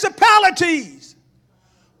 principalities,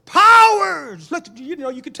 powers. Look, you know,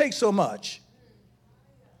 you can take so much.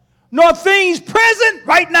 Nor things present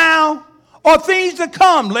right now, or things to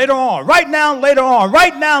come later on. Right now, later on.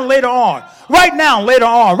 Right now, later on. Right now, later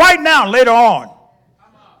on. Right now, later on.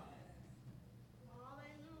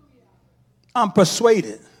 I'm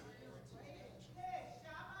persuaded.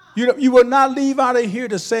 You will not leave out of here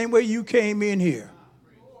the same way you came in here.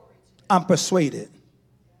 I'm persuaded.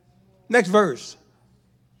 Next verse.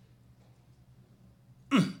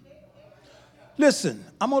 Listen,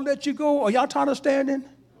 I'm going to let you go. Are y'all tired of standing?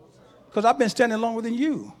 Because I've been standing longer than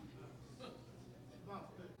you.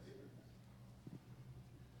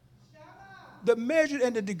 The measure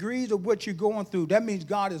and the degrees of what you're going through, that means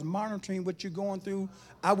God is monitoring what you're going through.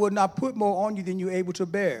 I will not put more on you than you're able to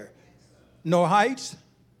bear. No heights,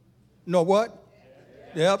 no what?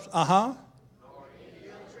 Depths,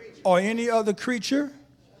 or any other creature.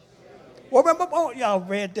 Oh, y'all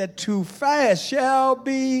read that too fast. Shall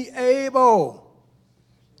be able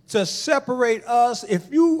to separate us.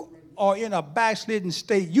 If you are in a backslidden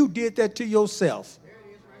state, you did that to yourself.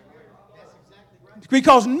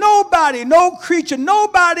 Because nobody, no creature,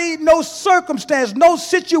 nobody, no circumstance, no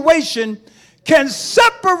situation can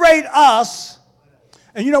separate us.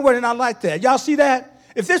 And you know what? And I like that. Y'all see that?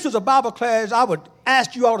 If this was a Bible class, I would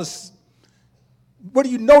ask you all to, what do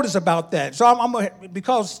you notice about that? So I'm going to,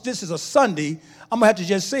 because this is a Sunday, I'm going to have to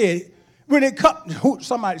just say it. When it comes,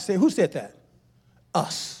 somebody say, who said that?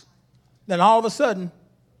 Us. Then all of a sudden,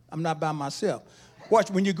 I'm not by myself. Watch,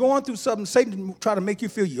 when you're going through something, Satan try to make you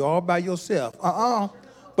feel you're all by yourself.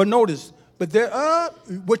 But notice,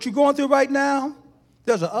 what you're going through right now,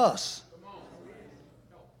 there's a us.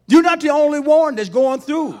 You're not the only one that's going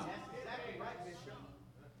through.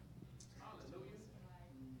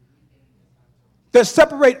 That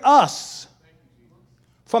separate us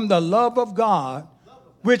from the love of God,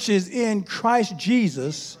 which is in Christ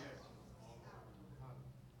Jesus,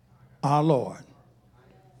 our Lord.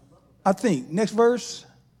 I think. Next verse.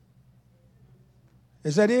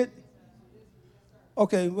 Is that it?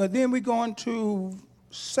 Okay, well, then we're going to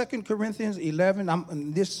 2 Corinthians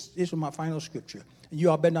 11. This is my final scripture. And you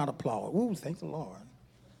all better not applaud. Ooh, thank the Lord.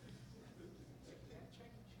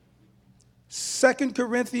 2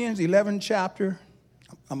 Corinthians 11 chapter.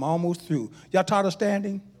 I'm almost through. Y'all tired of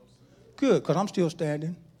standing? Good, because I'm still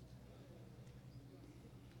standing.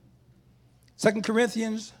 2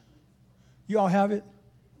 Corinthians. You all have it?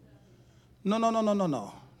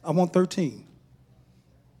 No. I want 13.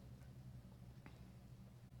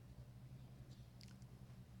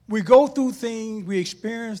 We go through things, we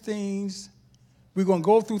experience things. We're going to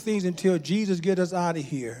go through things until Jesus gets us out of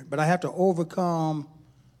here. But I have to overcome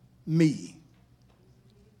me.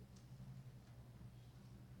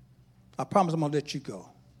 I promise I'm going to let you go.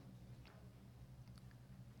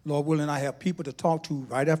 Lord willing, I have people to talk to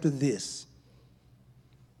right after this.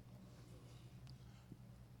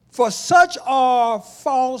 For such are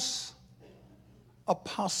false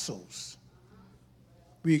apostles.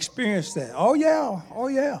 We experienced that. Oh,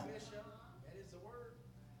 yeah.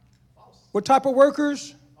 What type of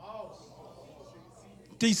workers?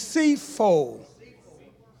 Deceitful.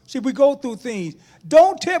 See, we go through things.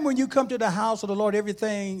 Don't tell me when you come to the house of the Lord,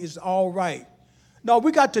 everything is all right. No,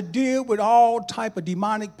 we got to deal with all type of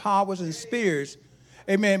demonic powers and spirits.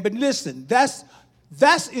 Amen. But listen, that's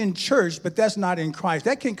in church, but that's not in Christ.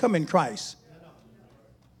 That can come in Christ.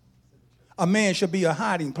 A man should be a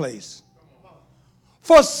hiding place.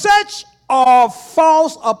 For such are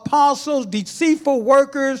false apostles, deceitful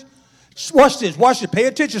workers, Watch this, watch this. Pay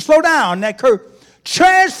attention. Slow down that curve.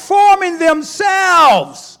 Transforming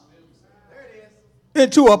themselves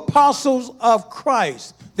into apostles of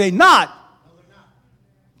Christ. They not.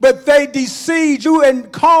 But they deceive you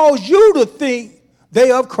and cause you to think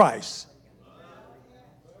they of Christ.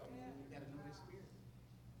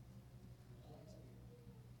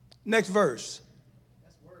 Next verse.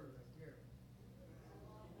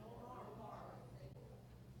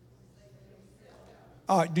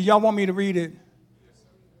 All right, do y'all want me to read it?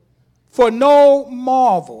 For no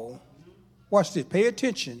marvel, watch this, pay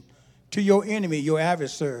attention to your enemy, your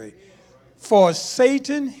adversary. For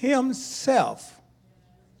Satan himself,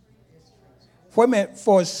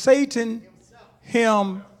 for Satan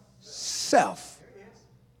himself.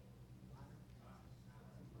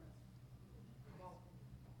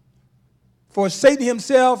 For Satan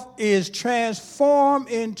himself is transformed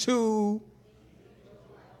into,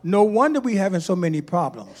 no wonder we having so many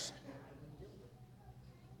problems.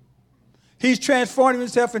 He's transformed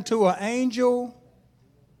himself into an angel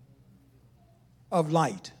of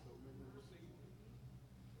light.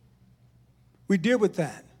 We deal with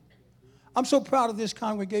that. I'm so proud of this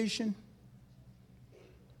congregation.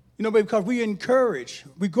 You know, because we encourage.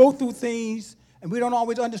 We go through things, and we don't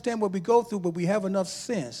always understand what we go through, but we have enough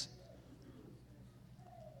sense.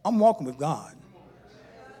 I'm walking with God.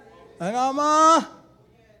 And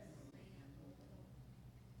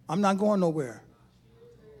I'm not going nowhere.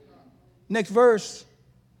 Next verse.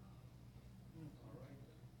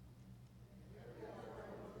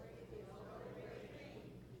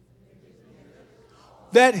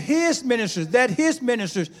 That his ministers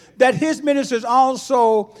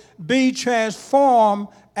also be transformed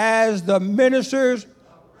as the ministers.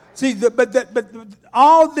 See, but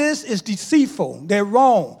all this is deceitful. They're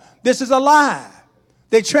wrong. This is a lie.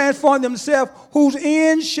 They transform themselves, whose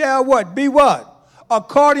end shall what? Be what?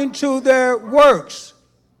 According to their works.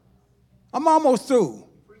 I'm almost through.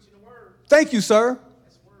 Thank you, sir.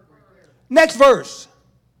 Next verse.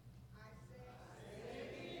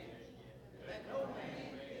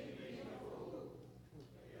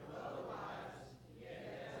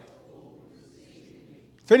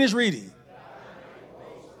 Finish reading.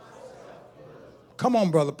 Come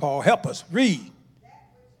on, Brother Paul. Help us. Read.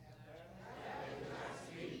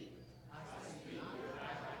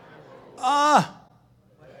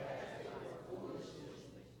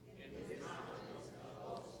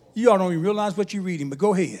 You all don't even realize what you're reading, but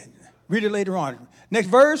go ahead. Read it later on. Next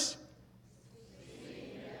verse.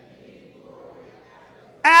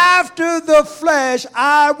 After the flesh,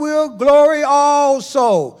 I will glory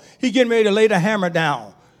also. He getting ready to lay the hammer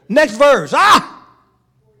down. Next verse.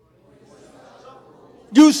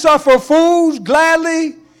 You suffer fools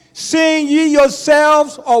gladly, seeing ye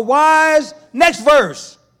yourselves are wise. Next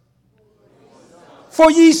verse.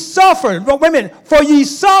 For ye suffer. Wait a minute. For ye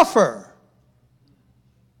suffer.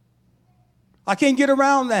 I can't get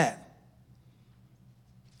around that.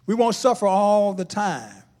 We won't suffer all the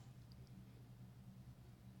time.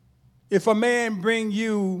 If a man bring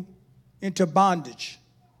you into bondage,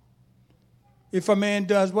 if a man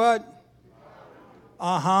does what?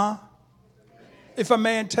 If a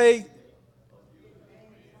man take,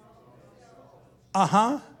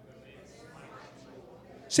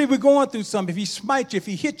 See, we're going through something. If he smite you, if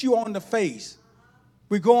he hit you on the face,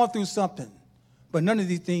 we're going through something. But none of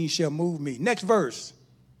these things shall move me. Next verse.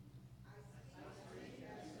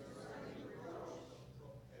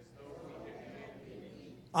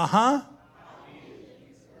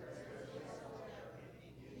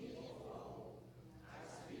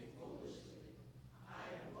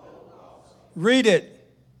 Read it.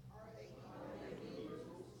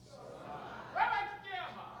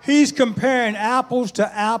 He's comparing apples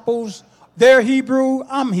to apples. They're Hebrew,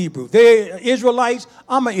 I'm Hebrew. They're Israelites,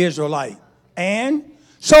 I'm an Israelite. And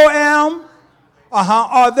so am,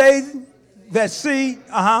 are they that see,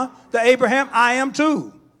 the Abraham? I am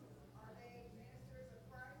too.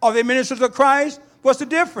 Are they ministers of Christ? What's the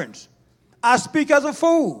difference? I speak as a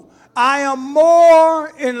fool. I am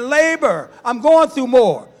more in labor. I'm going through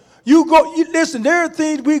more. Listen, there are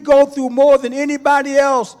things we go through more than anybody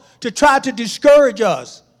else to try to discourage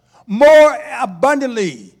us. More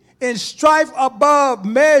abundantly, in strife above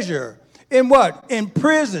measure. In what? In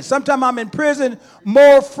prison. Sometimes I'm in prison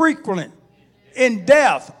more frequent. In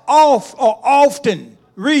death, often.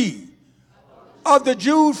 Read. Of the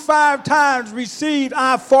Jews 5 times received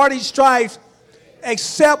I 40 stripes,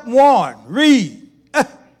 except one. Read.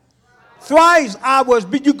 Thrice I was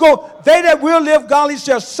beat. They that will live godly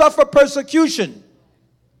shall suffer persecution.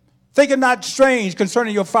 Think it not strange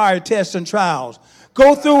concerning your fire tests and trials.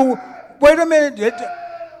 Go through, wait a minute.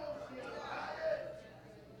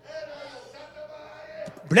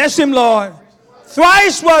 Bless him, Lord.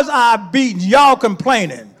 Thrice was I beaten. Y'all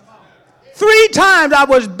complaining. 3 times I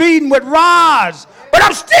was beaten with rods. But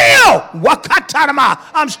I'm still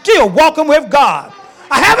walking with God.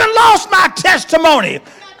 I haven't lost my testimony.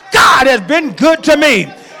 God has been good to me.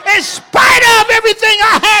 In spite of everything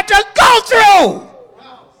I had to go through,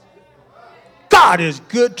 God is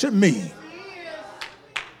good to me.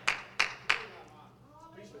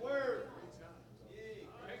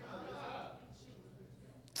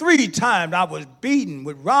 Three times I was beaten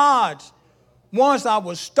with rods. Once I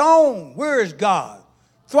was stoned. Where is God?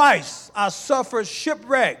 Thrice I suffered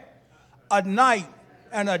shipwreck. A night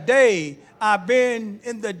and a day I've been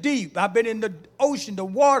in the deep. I've been in the ocean, the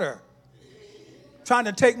water, trying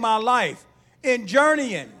to take my life. In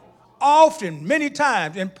journeying, often, many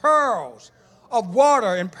times, in perils of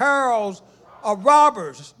water, in perils of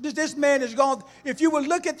robbers. This man is gone. If you would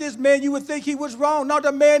look at this man, you would think he was wrong. No,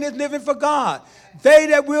 the man is living for God. They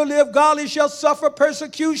that will live godly shall suffer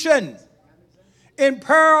persecution. In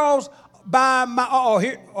perils by my,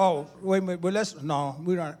 wait a minute. Well, let's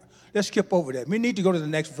skip over that. We need to go to the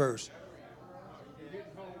next verse.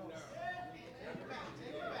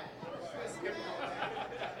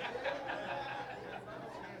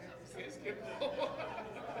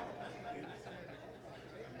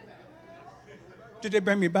 Did they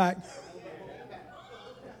bring me back?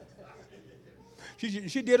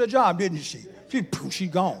 She did her job, didn't she? She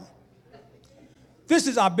gone. This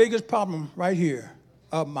is our biggest problem right here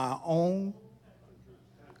of my own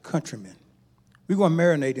countrymen. We're going to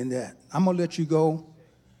marinate in that. I'm going to let you go.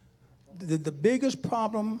 The biggest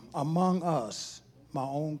problem among us, my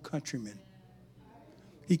own countrymen.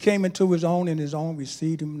 He came into his own, and his own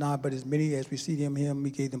received him not, but as many as received him,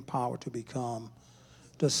 he gave them power to become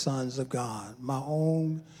the sons of God.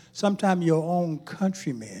 Sometimes your own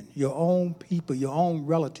countrymen, your own people, your own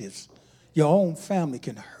relatives, your own family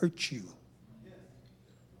can hurt you.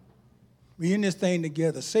 We're in this thing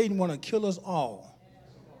together. Satan want to kill us all.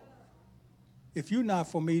 If you're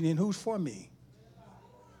not for me, then who's for me?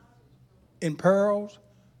 In perils,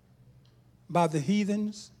 by the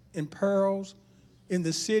heathens, in perils, in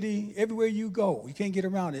the city, everywhere you go. You can't get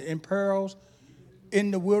around it. In perils, in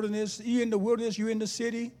the wilderness. You're in the wilderness, you're in the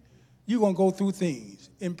city, you're going to go through things.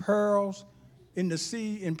 In perils, in the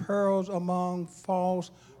sea, in perils among false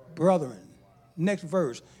brethren. Next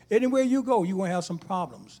verse. Anywhere you go, you're going to have some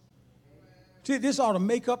problems. See, this ought to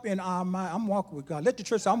make up in our mind. I'm walking with God. Let the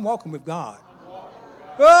church say, I'm walking with God.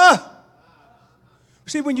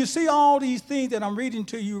 See, when you see all these things that I'm reading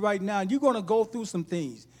to you right now, you're going to go through some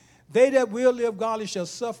things. They that will live godly shall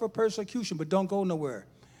suffer persecution, but don't go nowhere.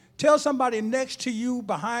 Tell somebody next to you,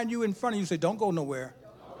 behind you, in front of you, say, don't go nowhere.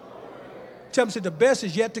 Tell them, say, the best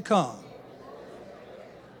is yet to come.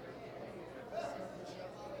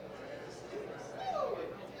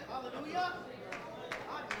 Hallelujah.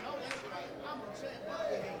 I know that's right. I'm going to say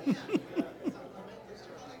it.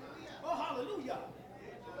 Oh, hallelujah.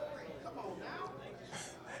 Come on now.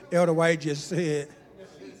 Elder White just said,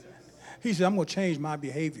 he said, I'm going to change my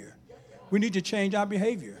behavior. We need to change our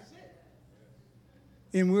behavior.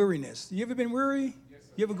 In weariness. You ever been weary?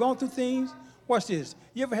 You ever gone through things? Watch this.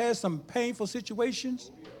 You ever had some painful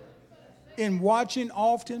situations? In watching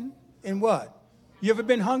often? In what? You ever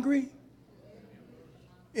been hungry?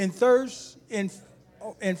 In thirst? In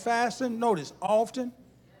fasting? Notice, often.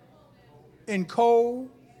 In cold?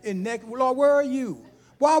 In neck? Lord, where are you?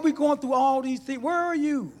 Why are we going through all these things? Where are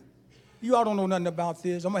you? You all don't know nothing about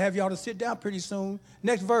this. I'm going to have y'all to sit down pretty soon.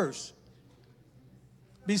 Next verse.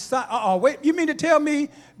 Wait, you mean to tell me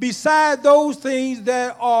beside those things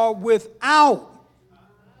that are without,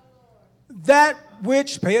 that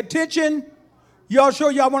which, pay attention, y'all sure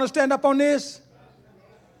y'all want to stand up on this?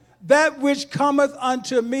 That which cometh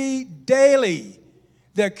unto me daily,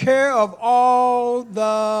 the care of all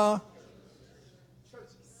the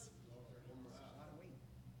churches.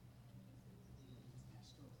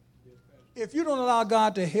 If you don't allow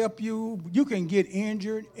God to help you, you can get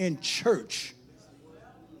injured in church.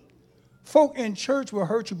 Folk in church will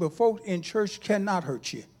hurt you, but folk in church cannot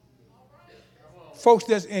hurt you. Folks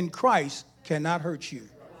that's in Christ cannot hurt you.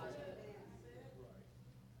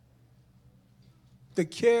 The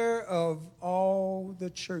care of all the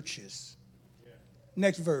churches.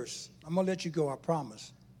 Next verse. I'm going to let you go, I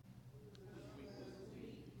promise.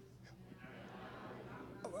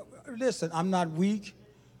 Listen, I'm not weak.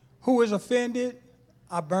 Who is offended?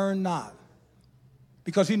 I burn not.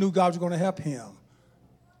 Because he knew God was going to help him.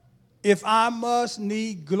 If I must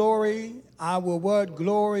need glory, I will what?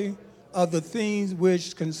 Glory of the things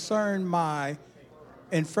which concern my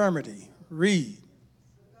infirmity. Read.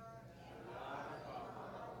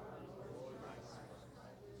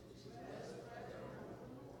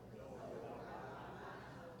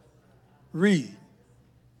 Read.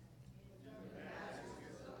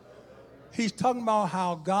 He's talking about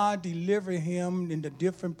how God delivered him in the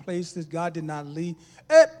different places. God did not leave.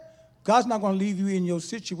 God's not going to leave you in your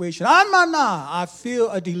situation. I feel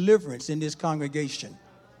a deliverance in this congregation.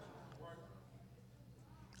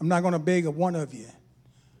 I'm not going to beg of one of you,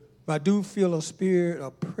 but I do feel a spirit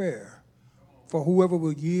of prayer for whoever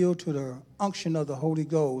will yield to the unction of the Holy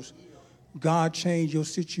Ghost. God change your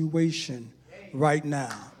situation right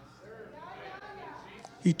now.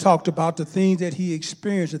 He talked about the things that he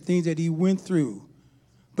experienced, the things that he went through.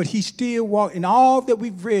 But he still walked, in all that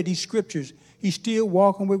we've read, these scriptures, he's still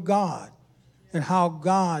walking with God and how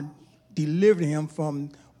God delivered him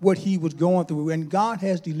from what he was going through. And God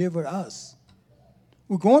has delivered us.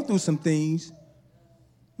 We're going through some things,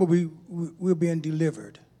 but we're being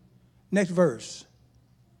delivered. Next verse.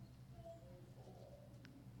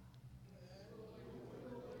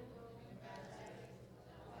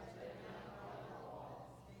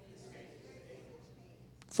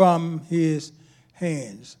 From his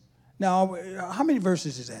hands. Now, how many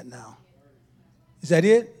verses is that now? Is that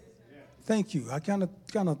it? Thank you. I kind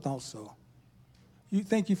of thought so.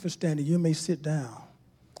 Thank you for standing. You may sit down.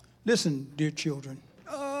 Listen, dear children.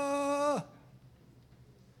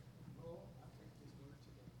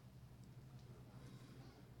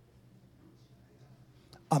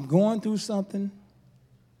 I'm going through something,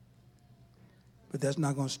 but that's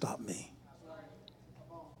not going to stop me.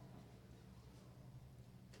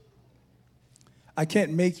 I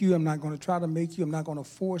can't make you. I'm not going to try to make you. I'm not going to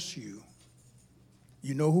force you.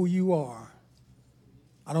 You know who you are.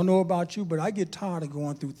 I don't know about you, but I get tired of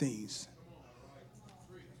going through things.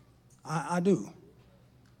 I do.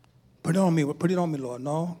 Put it on me. Put it on me, Lord.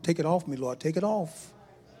 No, take it off me, Lord. Take it off.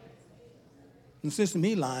 And since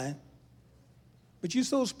me lying, but you're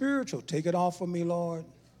so spiritual. Take it off of me, Lord.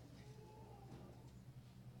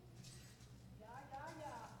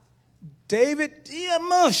 David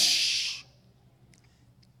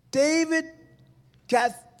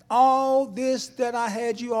got all this that I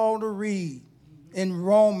had you all to read in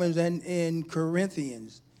Romans and in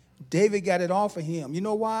Corinthians. David got it off of him. You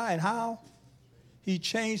know why and how? He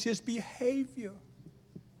changed his behavior.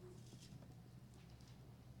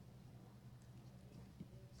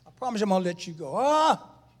 I promise I'm going to let you go.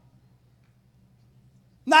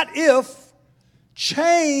 Not if.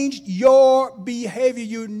 Change your behavior,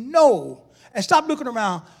 you know. And stop looking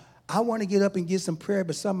around. I want to get up and get some prayer,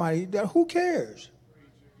 but somebody, who cares?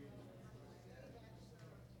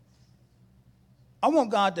 I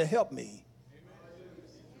want God to help me.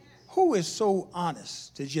 Who is so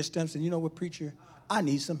honest to just them saying, you know what, preacher, I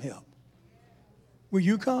need some help. Will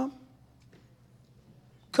you come?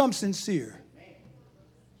 Come sincere.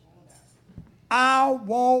 I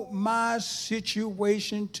want my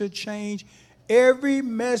situation to change. Every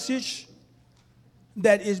message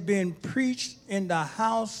that is being preached in the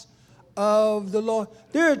house of the Lord.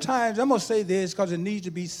 There are times, I'm going to say this because it needs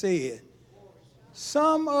to be said.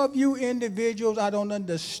 Some of you individuals, I don't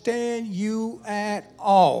understand you at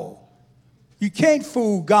all. You can't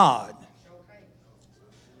fool God.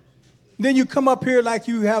 Then you come up here like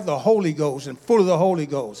you have the Holy Ghost and full of the Holy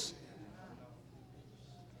Ghost.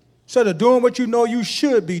 Instead of doing what you know you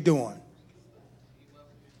should be doing.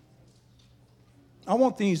 I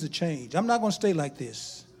want things to change. I'm not going to stay like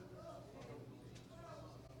this.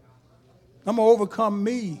 I'm going to overcome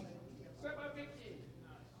me.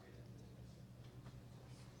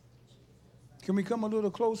 Can we come a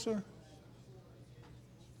little closer?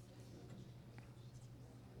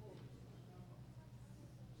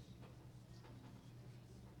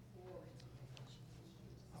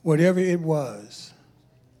 Whatever it was.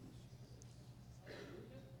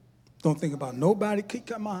 Don't think about nobody.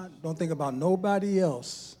 Come on. Don't think about nobody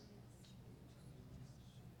else.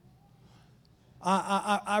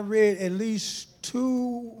 I read at least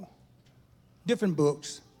 2 different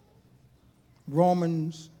books,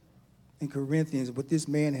 Romans and Corinthians, what this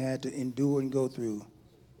man had to endure and go through.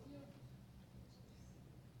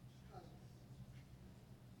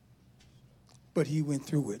 But he went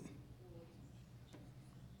through it.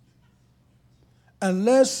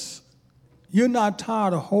 Unless you're not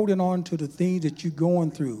tired of holding on to the things that you're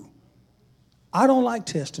going through. I don't like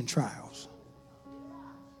tests and trials.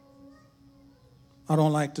 I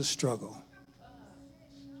don't like to struggle.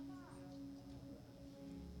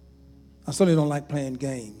 I certainly don't like playing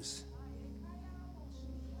games.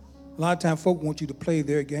 A lot of times folk want you to play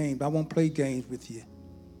their game, but I won't play games with you.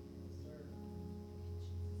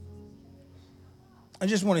 I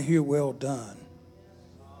just want to hear well done.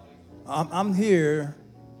 I'm here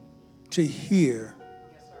to hear.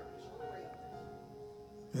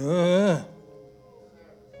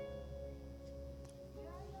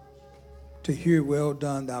 to hear, well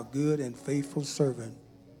done, thou good and faithful servant.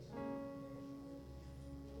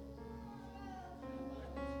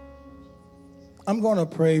 I'm going to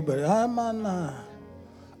pray, but I'm on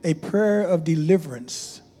a prayer of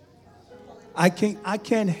deliverance. I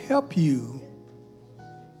can't help you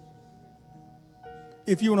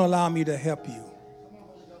if you won't allow me to help you.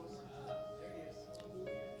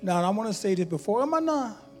 Now, I want to say this before.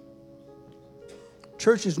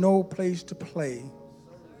 Church is no place to play.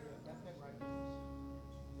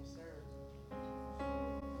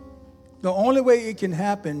 The only way it can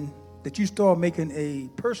happen that you start making a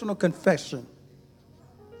personal confession,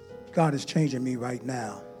 God is changing me right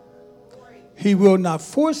now. He will not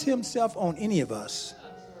force himself on any of us.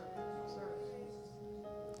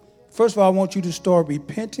 First of all, I want you to start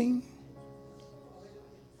repenting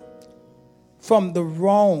from the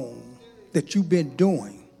wrong that you've been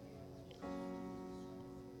doing.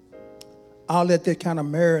 I'll let that kind of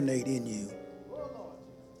marinate in you.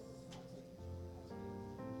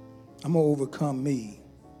 I'm going to overcome me.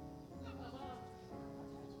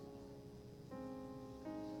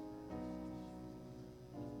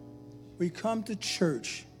 We come to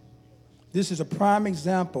church. This is a prime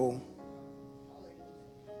example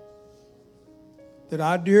that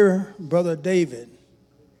our dear brother David,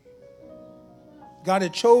 God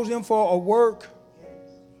had chosen him for a work.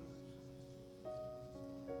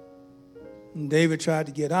 And David tried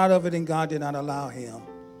to get out of it, and God did not allow him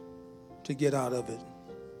to get out of it.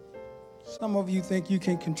 Some of you think you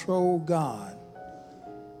can control God.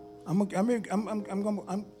 I'm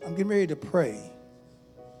getting ready to pray.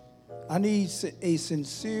 I need a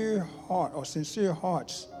sincere heart or sincere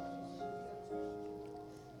hearts.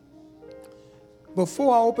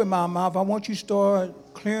 Before I open my mouth, I want you to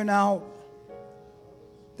start clearing out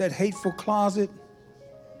that hateful closet.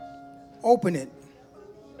 Open it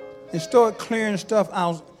and start clearing stuff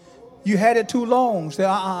out. You had it too long. Say,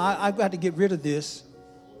 I've got to get rid of this.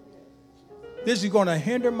 This is going to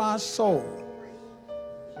hinder my soul.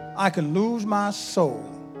 I can lose my soul.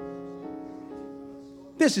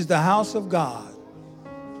 This is the house of God.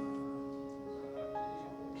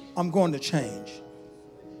 I'm going to change.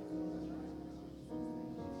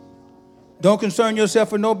 Don't concern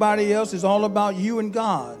yourself with nobody else. It's all about you and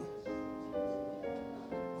God.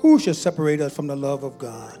 Who shall separate us from the love of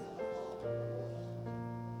God?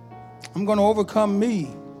 I'm going to overcome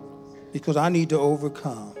me because I need to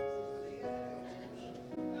overcome.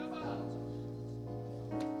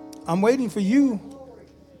 I'm waiting for you.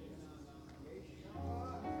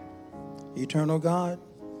 Eternal God,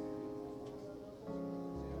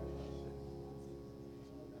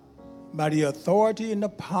 by the authority and the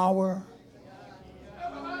power,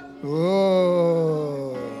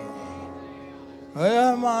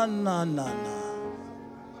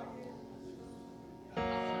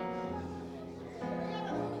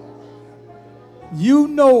 you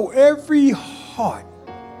know every heart,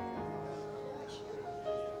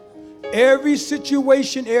 every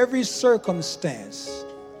situation, every circumstance,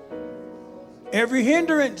 every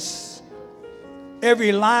hindrance,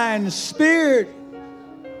 every lying spirit.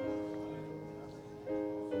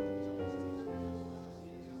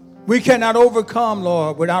 We cannot overcome,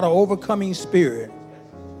 Lord, without an overcoming spirit.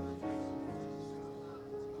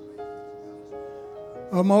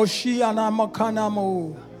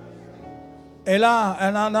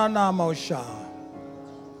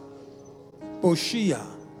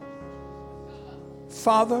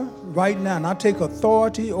 Father, right now, and I take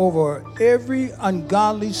authority over every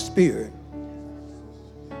ungodly spirit.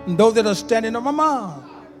 And those that are standing around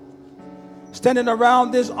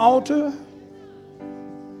this altar,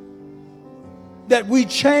 that we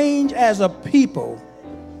change as a people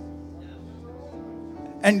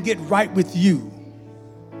and get right with you.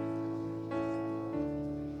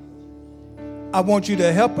 I want you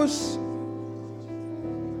to help us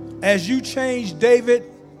as you change David,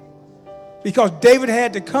 because David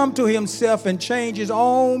had to come to himself and change his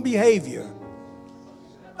own behavior.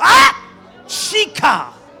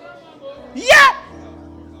 Shika. Yeah.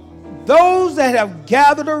 Those that have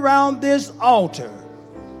gathered around this altar,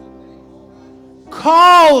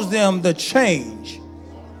 cause them to change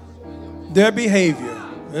their behavior.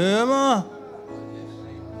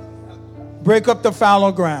 Break up the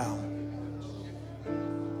fallow ground.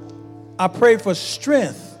 I pray for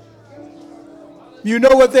strength. You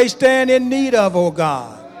know what they stand in need of, oh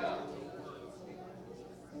God.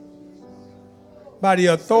 By the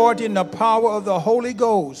authority and the power of the Holy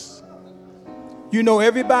Ghost, you know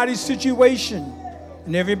everybody's situation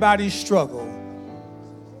and everybody's struggle.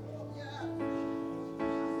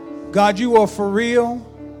 God, you are for real,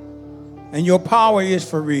 and your power is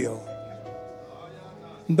for real.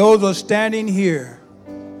 Those who are standing here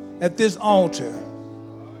at this altar,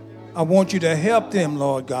 I want you to help them,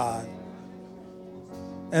 Lord God.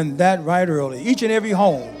 And that right early. Each and every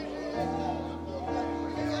home.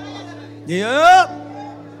 Yep.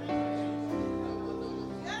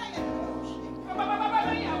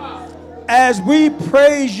 As we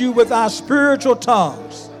praise you with our spiritual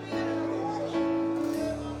tongues.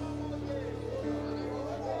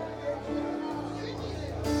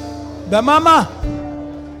 The mama,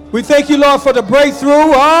 we thank you, Lord, for the breakthrough.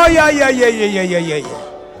 Oh, yeah.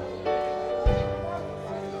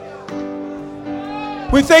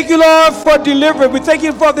 We thank you, Lord, for deliverance. We thank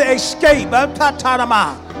you for the escape.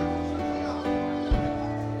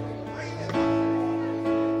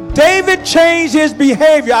 David changed his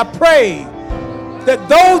behavior. I pray that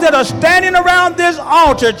those that are standing around this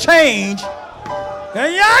altar change.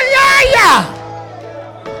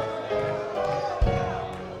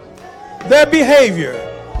 Their behavior.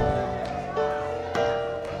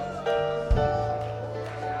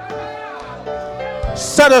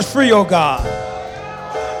 Set us free, oh God.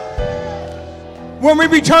 When we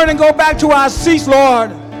return and go back to our seats,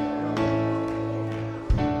 Lord,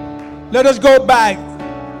 let us go back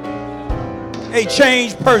a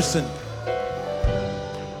changed person.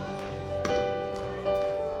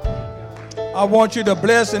 I want you to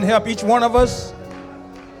bless and help each one of us.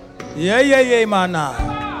 Yeah, mana.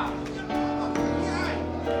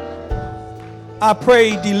 I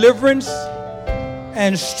pray deliverance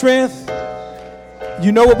and strength.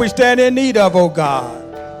 You know what we stand in need of, oh God.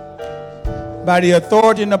 By the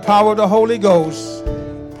authority and the power of the Holy Ghost.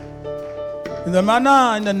 In the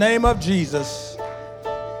name of Jesus.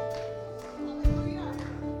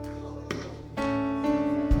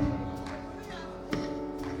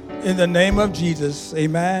 In the name of Jesus.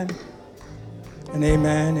 Amen. And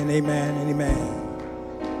amen and amen and amen.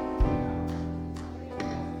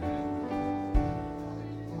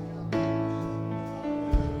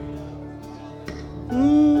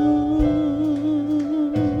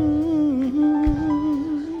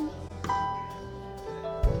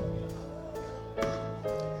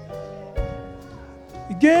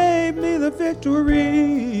 Gave me the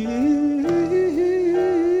victory.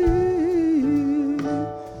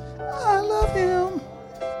 I love him.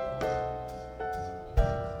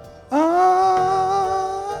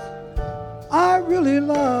 I really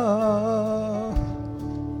love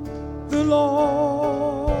the Lord.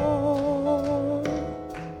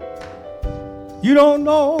 You don't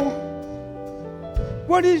know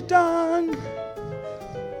what he's done.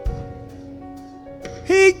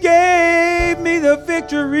 He gave me the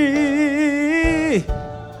victory.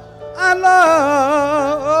 I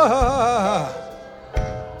love.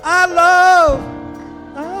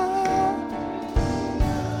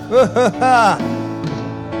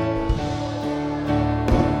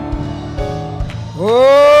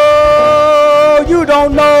 Oh, you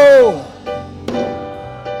don't know.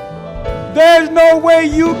 There's no way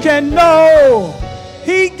you can know.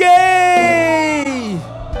 He gave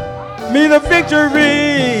me the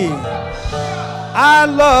victory. I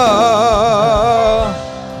love.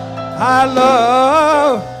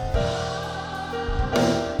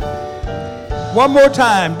 One more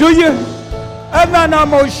time. Do you?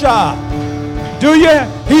 Do you?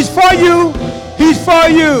 He's for you. He's for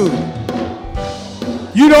you.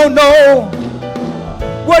 You don't know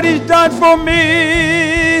what he's done for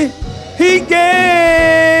me. He gave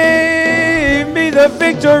me the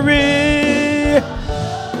victory.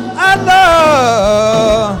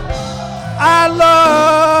 I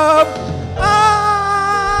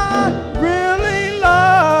really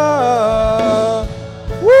love.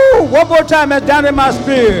 Woo, one more time, that's down in my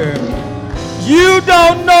spirit. You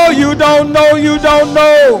don't know.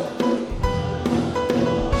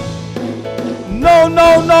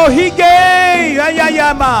 No, he gave.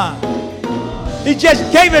 He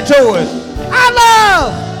just gave it to us.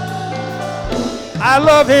 I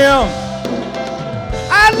love him.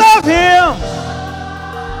 I love him.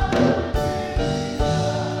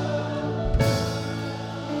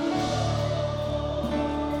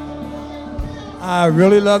 I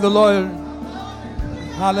really love the Lord.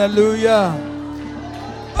 Hallelujah.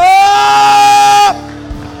 Oh!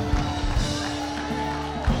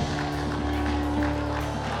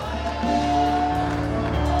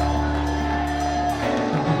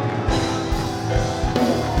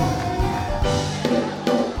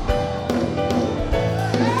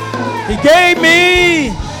 He gave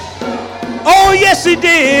me. Oh, yes, he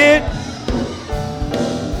did.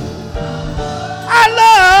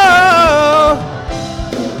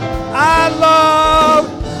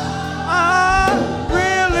 I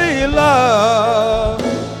really love.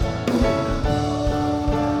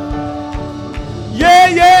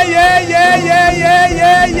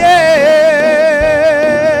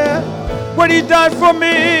 He died for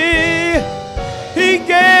me. He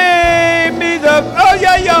gave me the, oh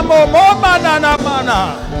yeah, yeah, more, mana,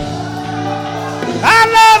 mana. I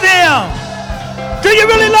love him. Do you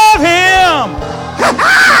really love him? Ha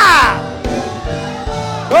ha!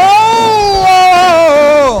 Oh,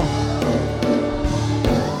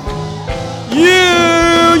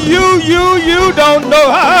 you don't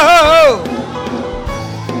know how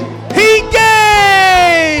he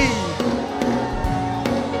gave.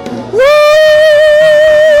 Woo!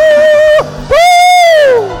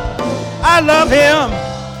 I love him.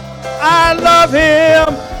 I love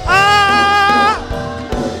him.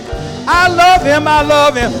 I love him. I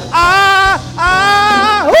love him.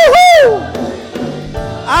 Woo-hoo!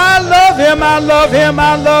 I love him. I love him.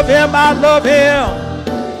 I love him. I love him.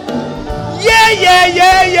 Yeah, yeah,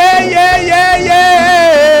 yeah, yeah, yeah, yeah, yeah.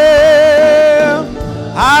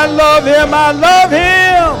 I love him. I love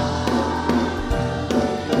him.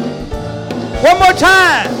 One more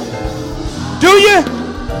time. Do you?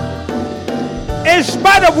 In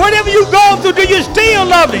spite of whatever you've gone through, do you still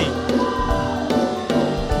love him?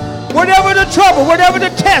 Whatever the trouble, whatever the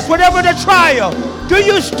test, whatever the trial, do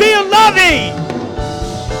you still love him?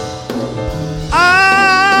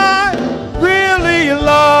 I really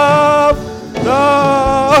love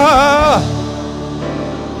the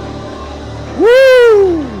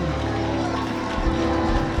woo.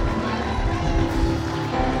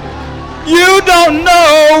 You don't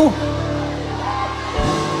know.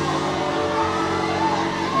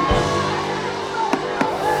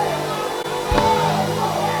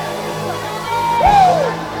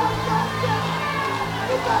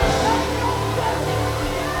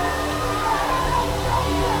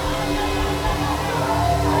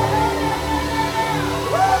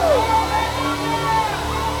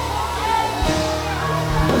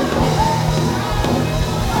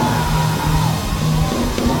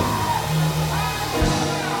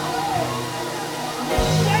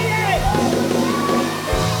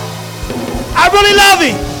 I really love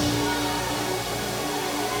him.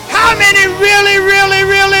 How many really, really,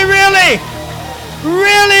 really, really,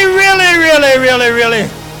 really, really, really, really, really?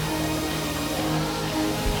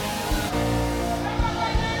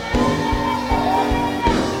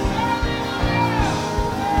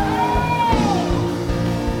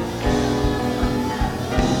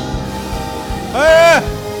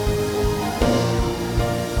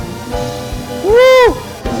 Woo!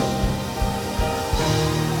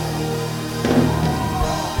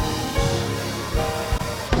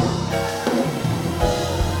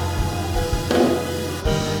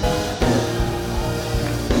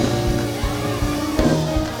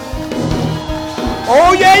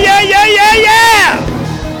 Oh, yeah, yeah, yeah, yeah, yeah.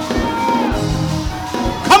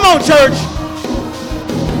 Come on, church.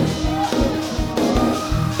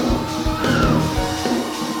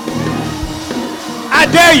 I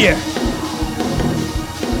dare you.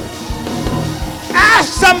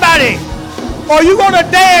 Ask somebody, are you going to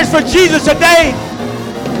dance for Jesus today?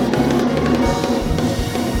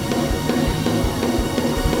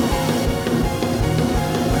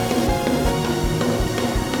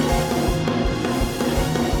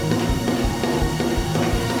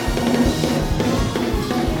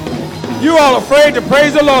 You all afraid to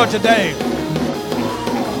praise the Lord today.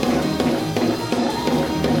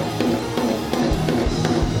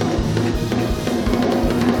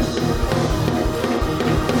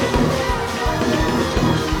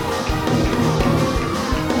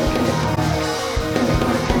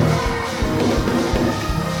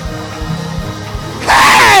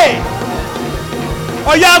 Hey!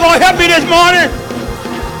 Are y'all going to help me this morning?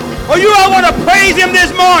 Or you all want to praise him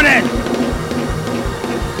this morning?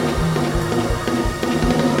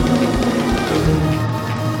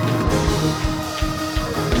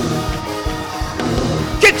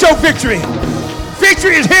 Get your victory.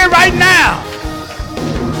 Victory is here right now.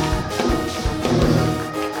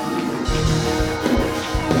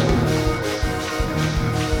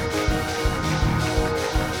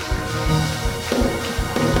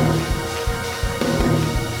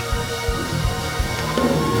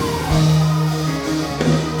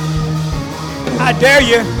 I dare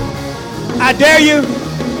you. I dare you.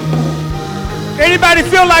 Anybody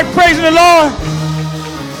feel like praising the Lord?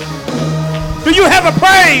 Do you have a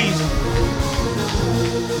praise?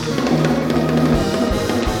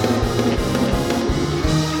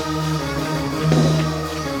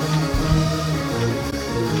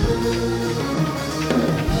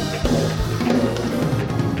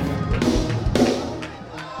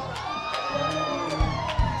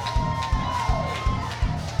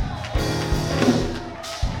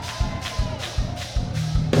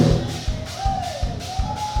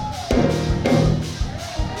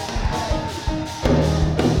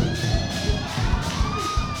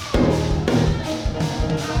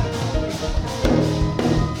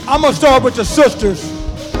 I'm going to start with the sisters.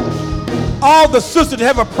 All the sisters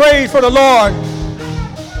have a praise for the Lord.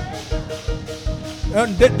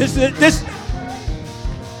 This.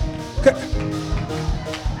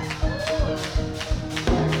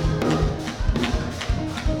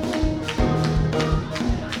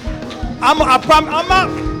 I'm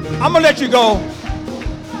going to let you go.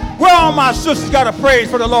 Where all my sisters got a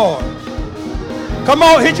praise for the Lord? Come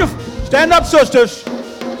on, stand up, sisters.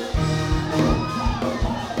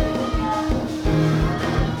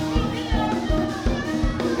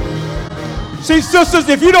 See, sisters,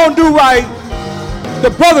 if you don't do right,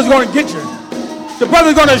 the brother's going to get you. The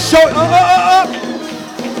brother's going to show.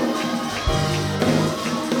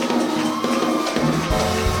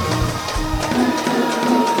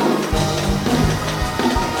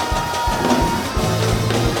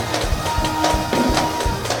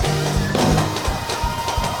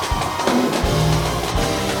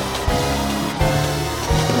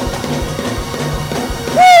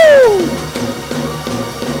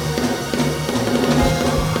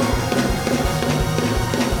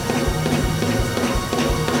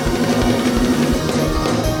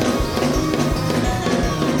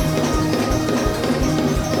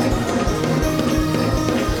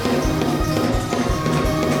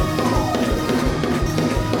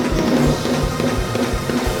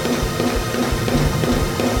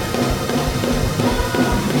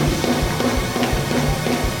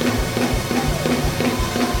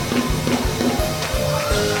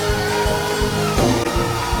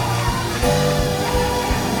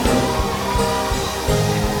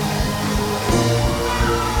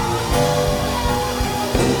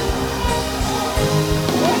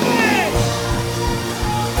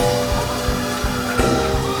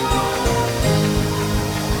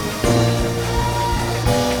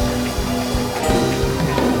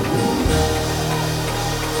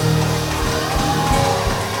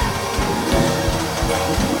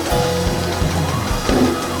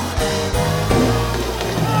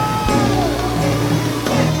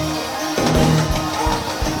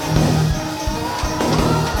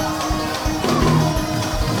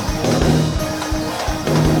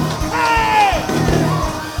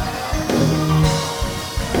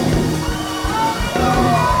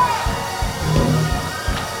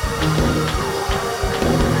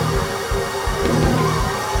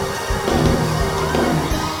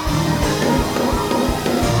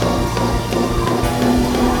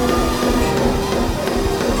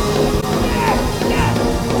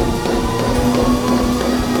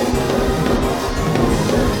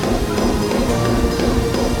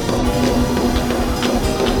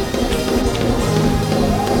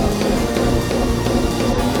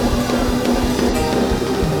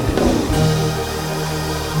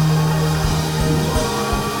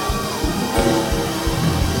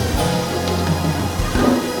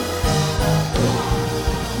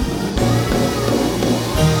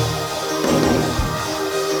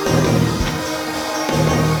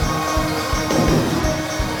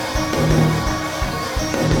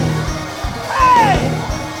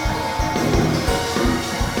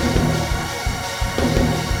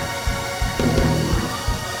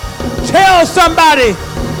 Tell somebody.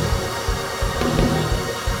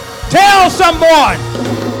 Tell someone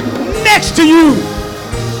next to you.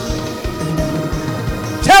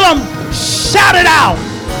 Tell them, shout it out.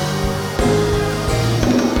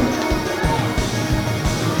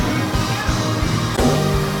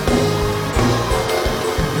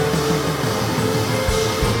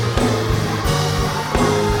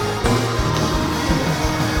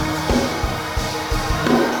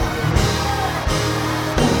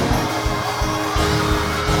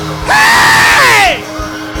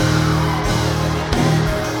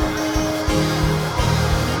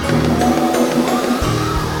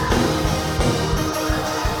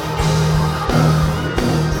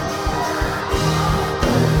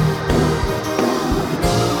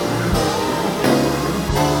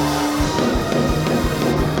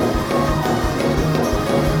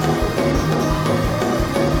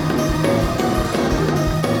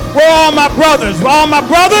 Where are all my brothers? Where are all my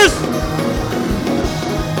brothers?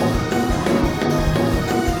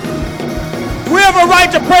 We have a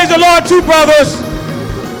right to praise the Lord too, brothers.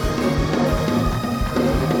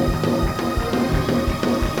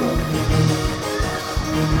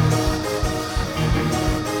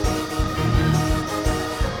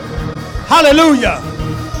 Hallelujah.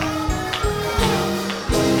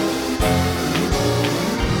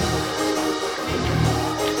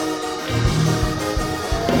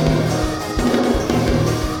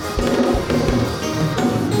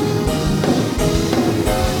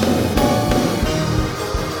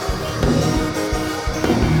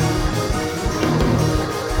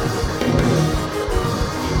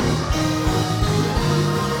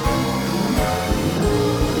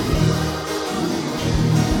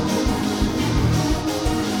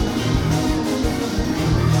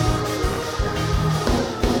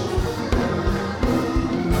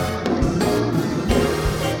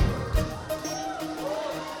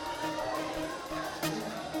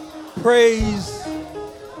 praise,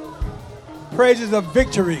 praises of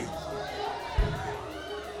victory.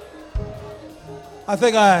 I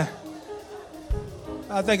think I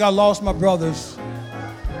lost my brothers.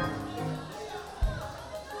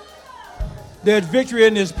 There's victory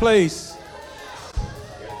in this place.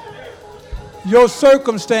 Your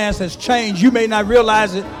circumstance has changed. You may not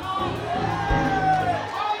realize it.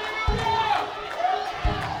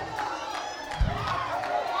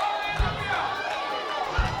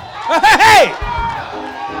 Hey!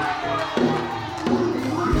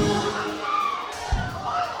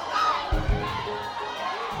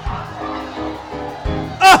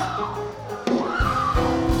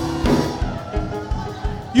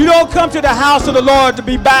 You don't come to the house of the Lord to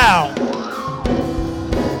be bound.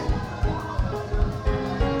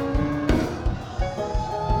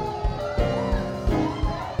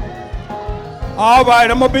 All right,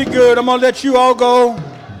 I'm going to be good. I'm going to let you all go.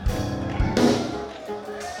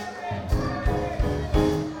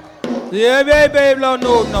 Yeah, babe, no.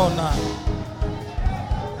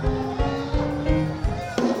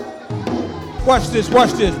 Watch this.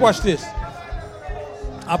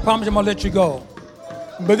 I promise I'm going to let you go.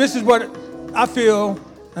 But this is what I feel,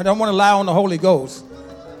 and I don't want to lie on the Holy Ghost.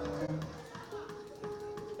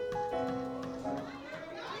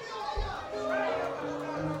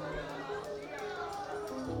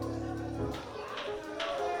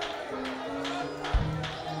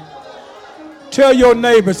 Tell your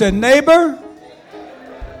neighbor, say, neighbor,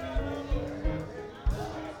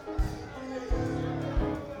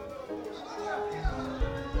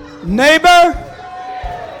 neighbor,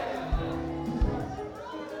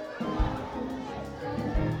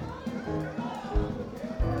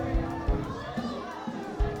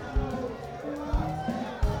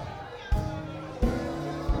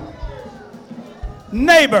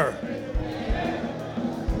 neighbor,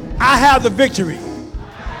 I have the victory.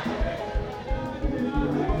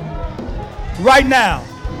 Right now.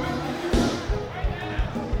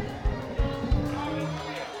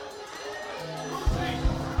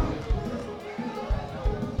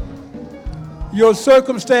 Your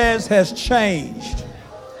circumstance has changed.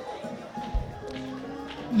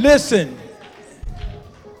 Listen,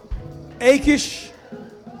 Achish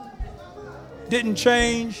didn't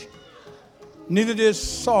change, neither did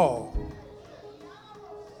Saul.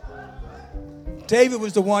 David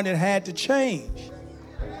was the one that had to change.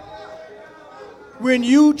 When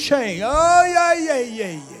you change,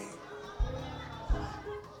 yeah.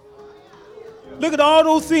 Look at all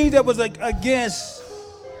those things that was against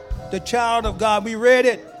the child of God. We read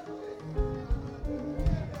it.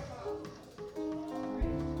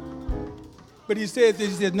 But he said this,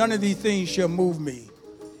 he said, none of these things shall move me.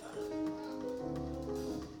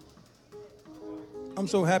 I'm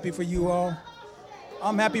so happy for you all.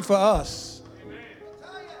 I'm happy for us.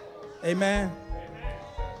 Amen.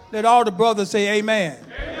 Let all the brothers say amen.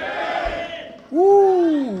 Amen.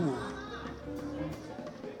 Woo.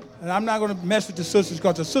 And I'm not going to mess with the sisters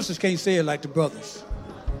because the sisters can't say it like the brothers.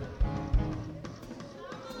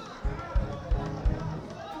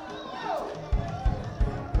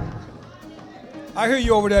 I hear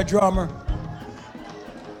you over there, drummer.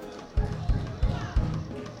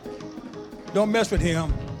 Don't mess with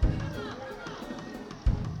him.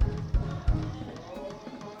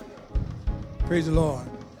 Praise the Lord.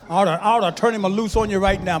 I ought to turn him loose on you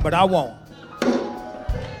right now, but I won't.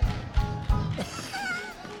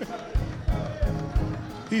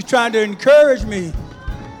 He's trying to encourage me.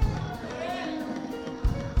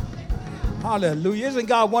 Hallelujah. Isn't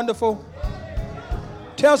God wonderful?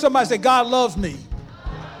 Tell somebody, say, God loves me.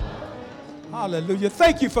 Hallelujah.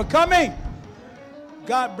 Thank you for coming.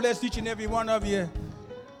 God bless each and every one of you.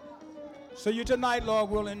 See you tonight, Lord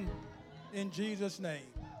willing, in Jesus' name.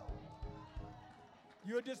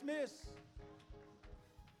 You're dismissed.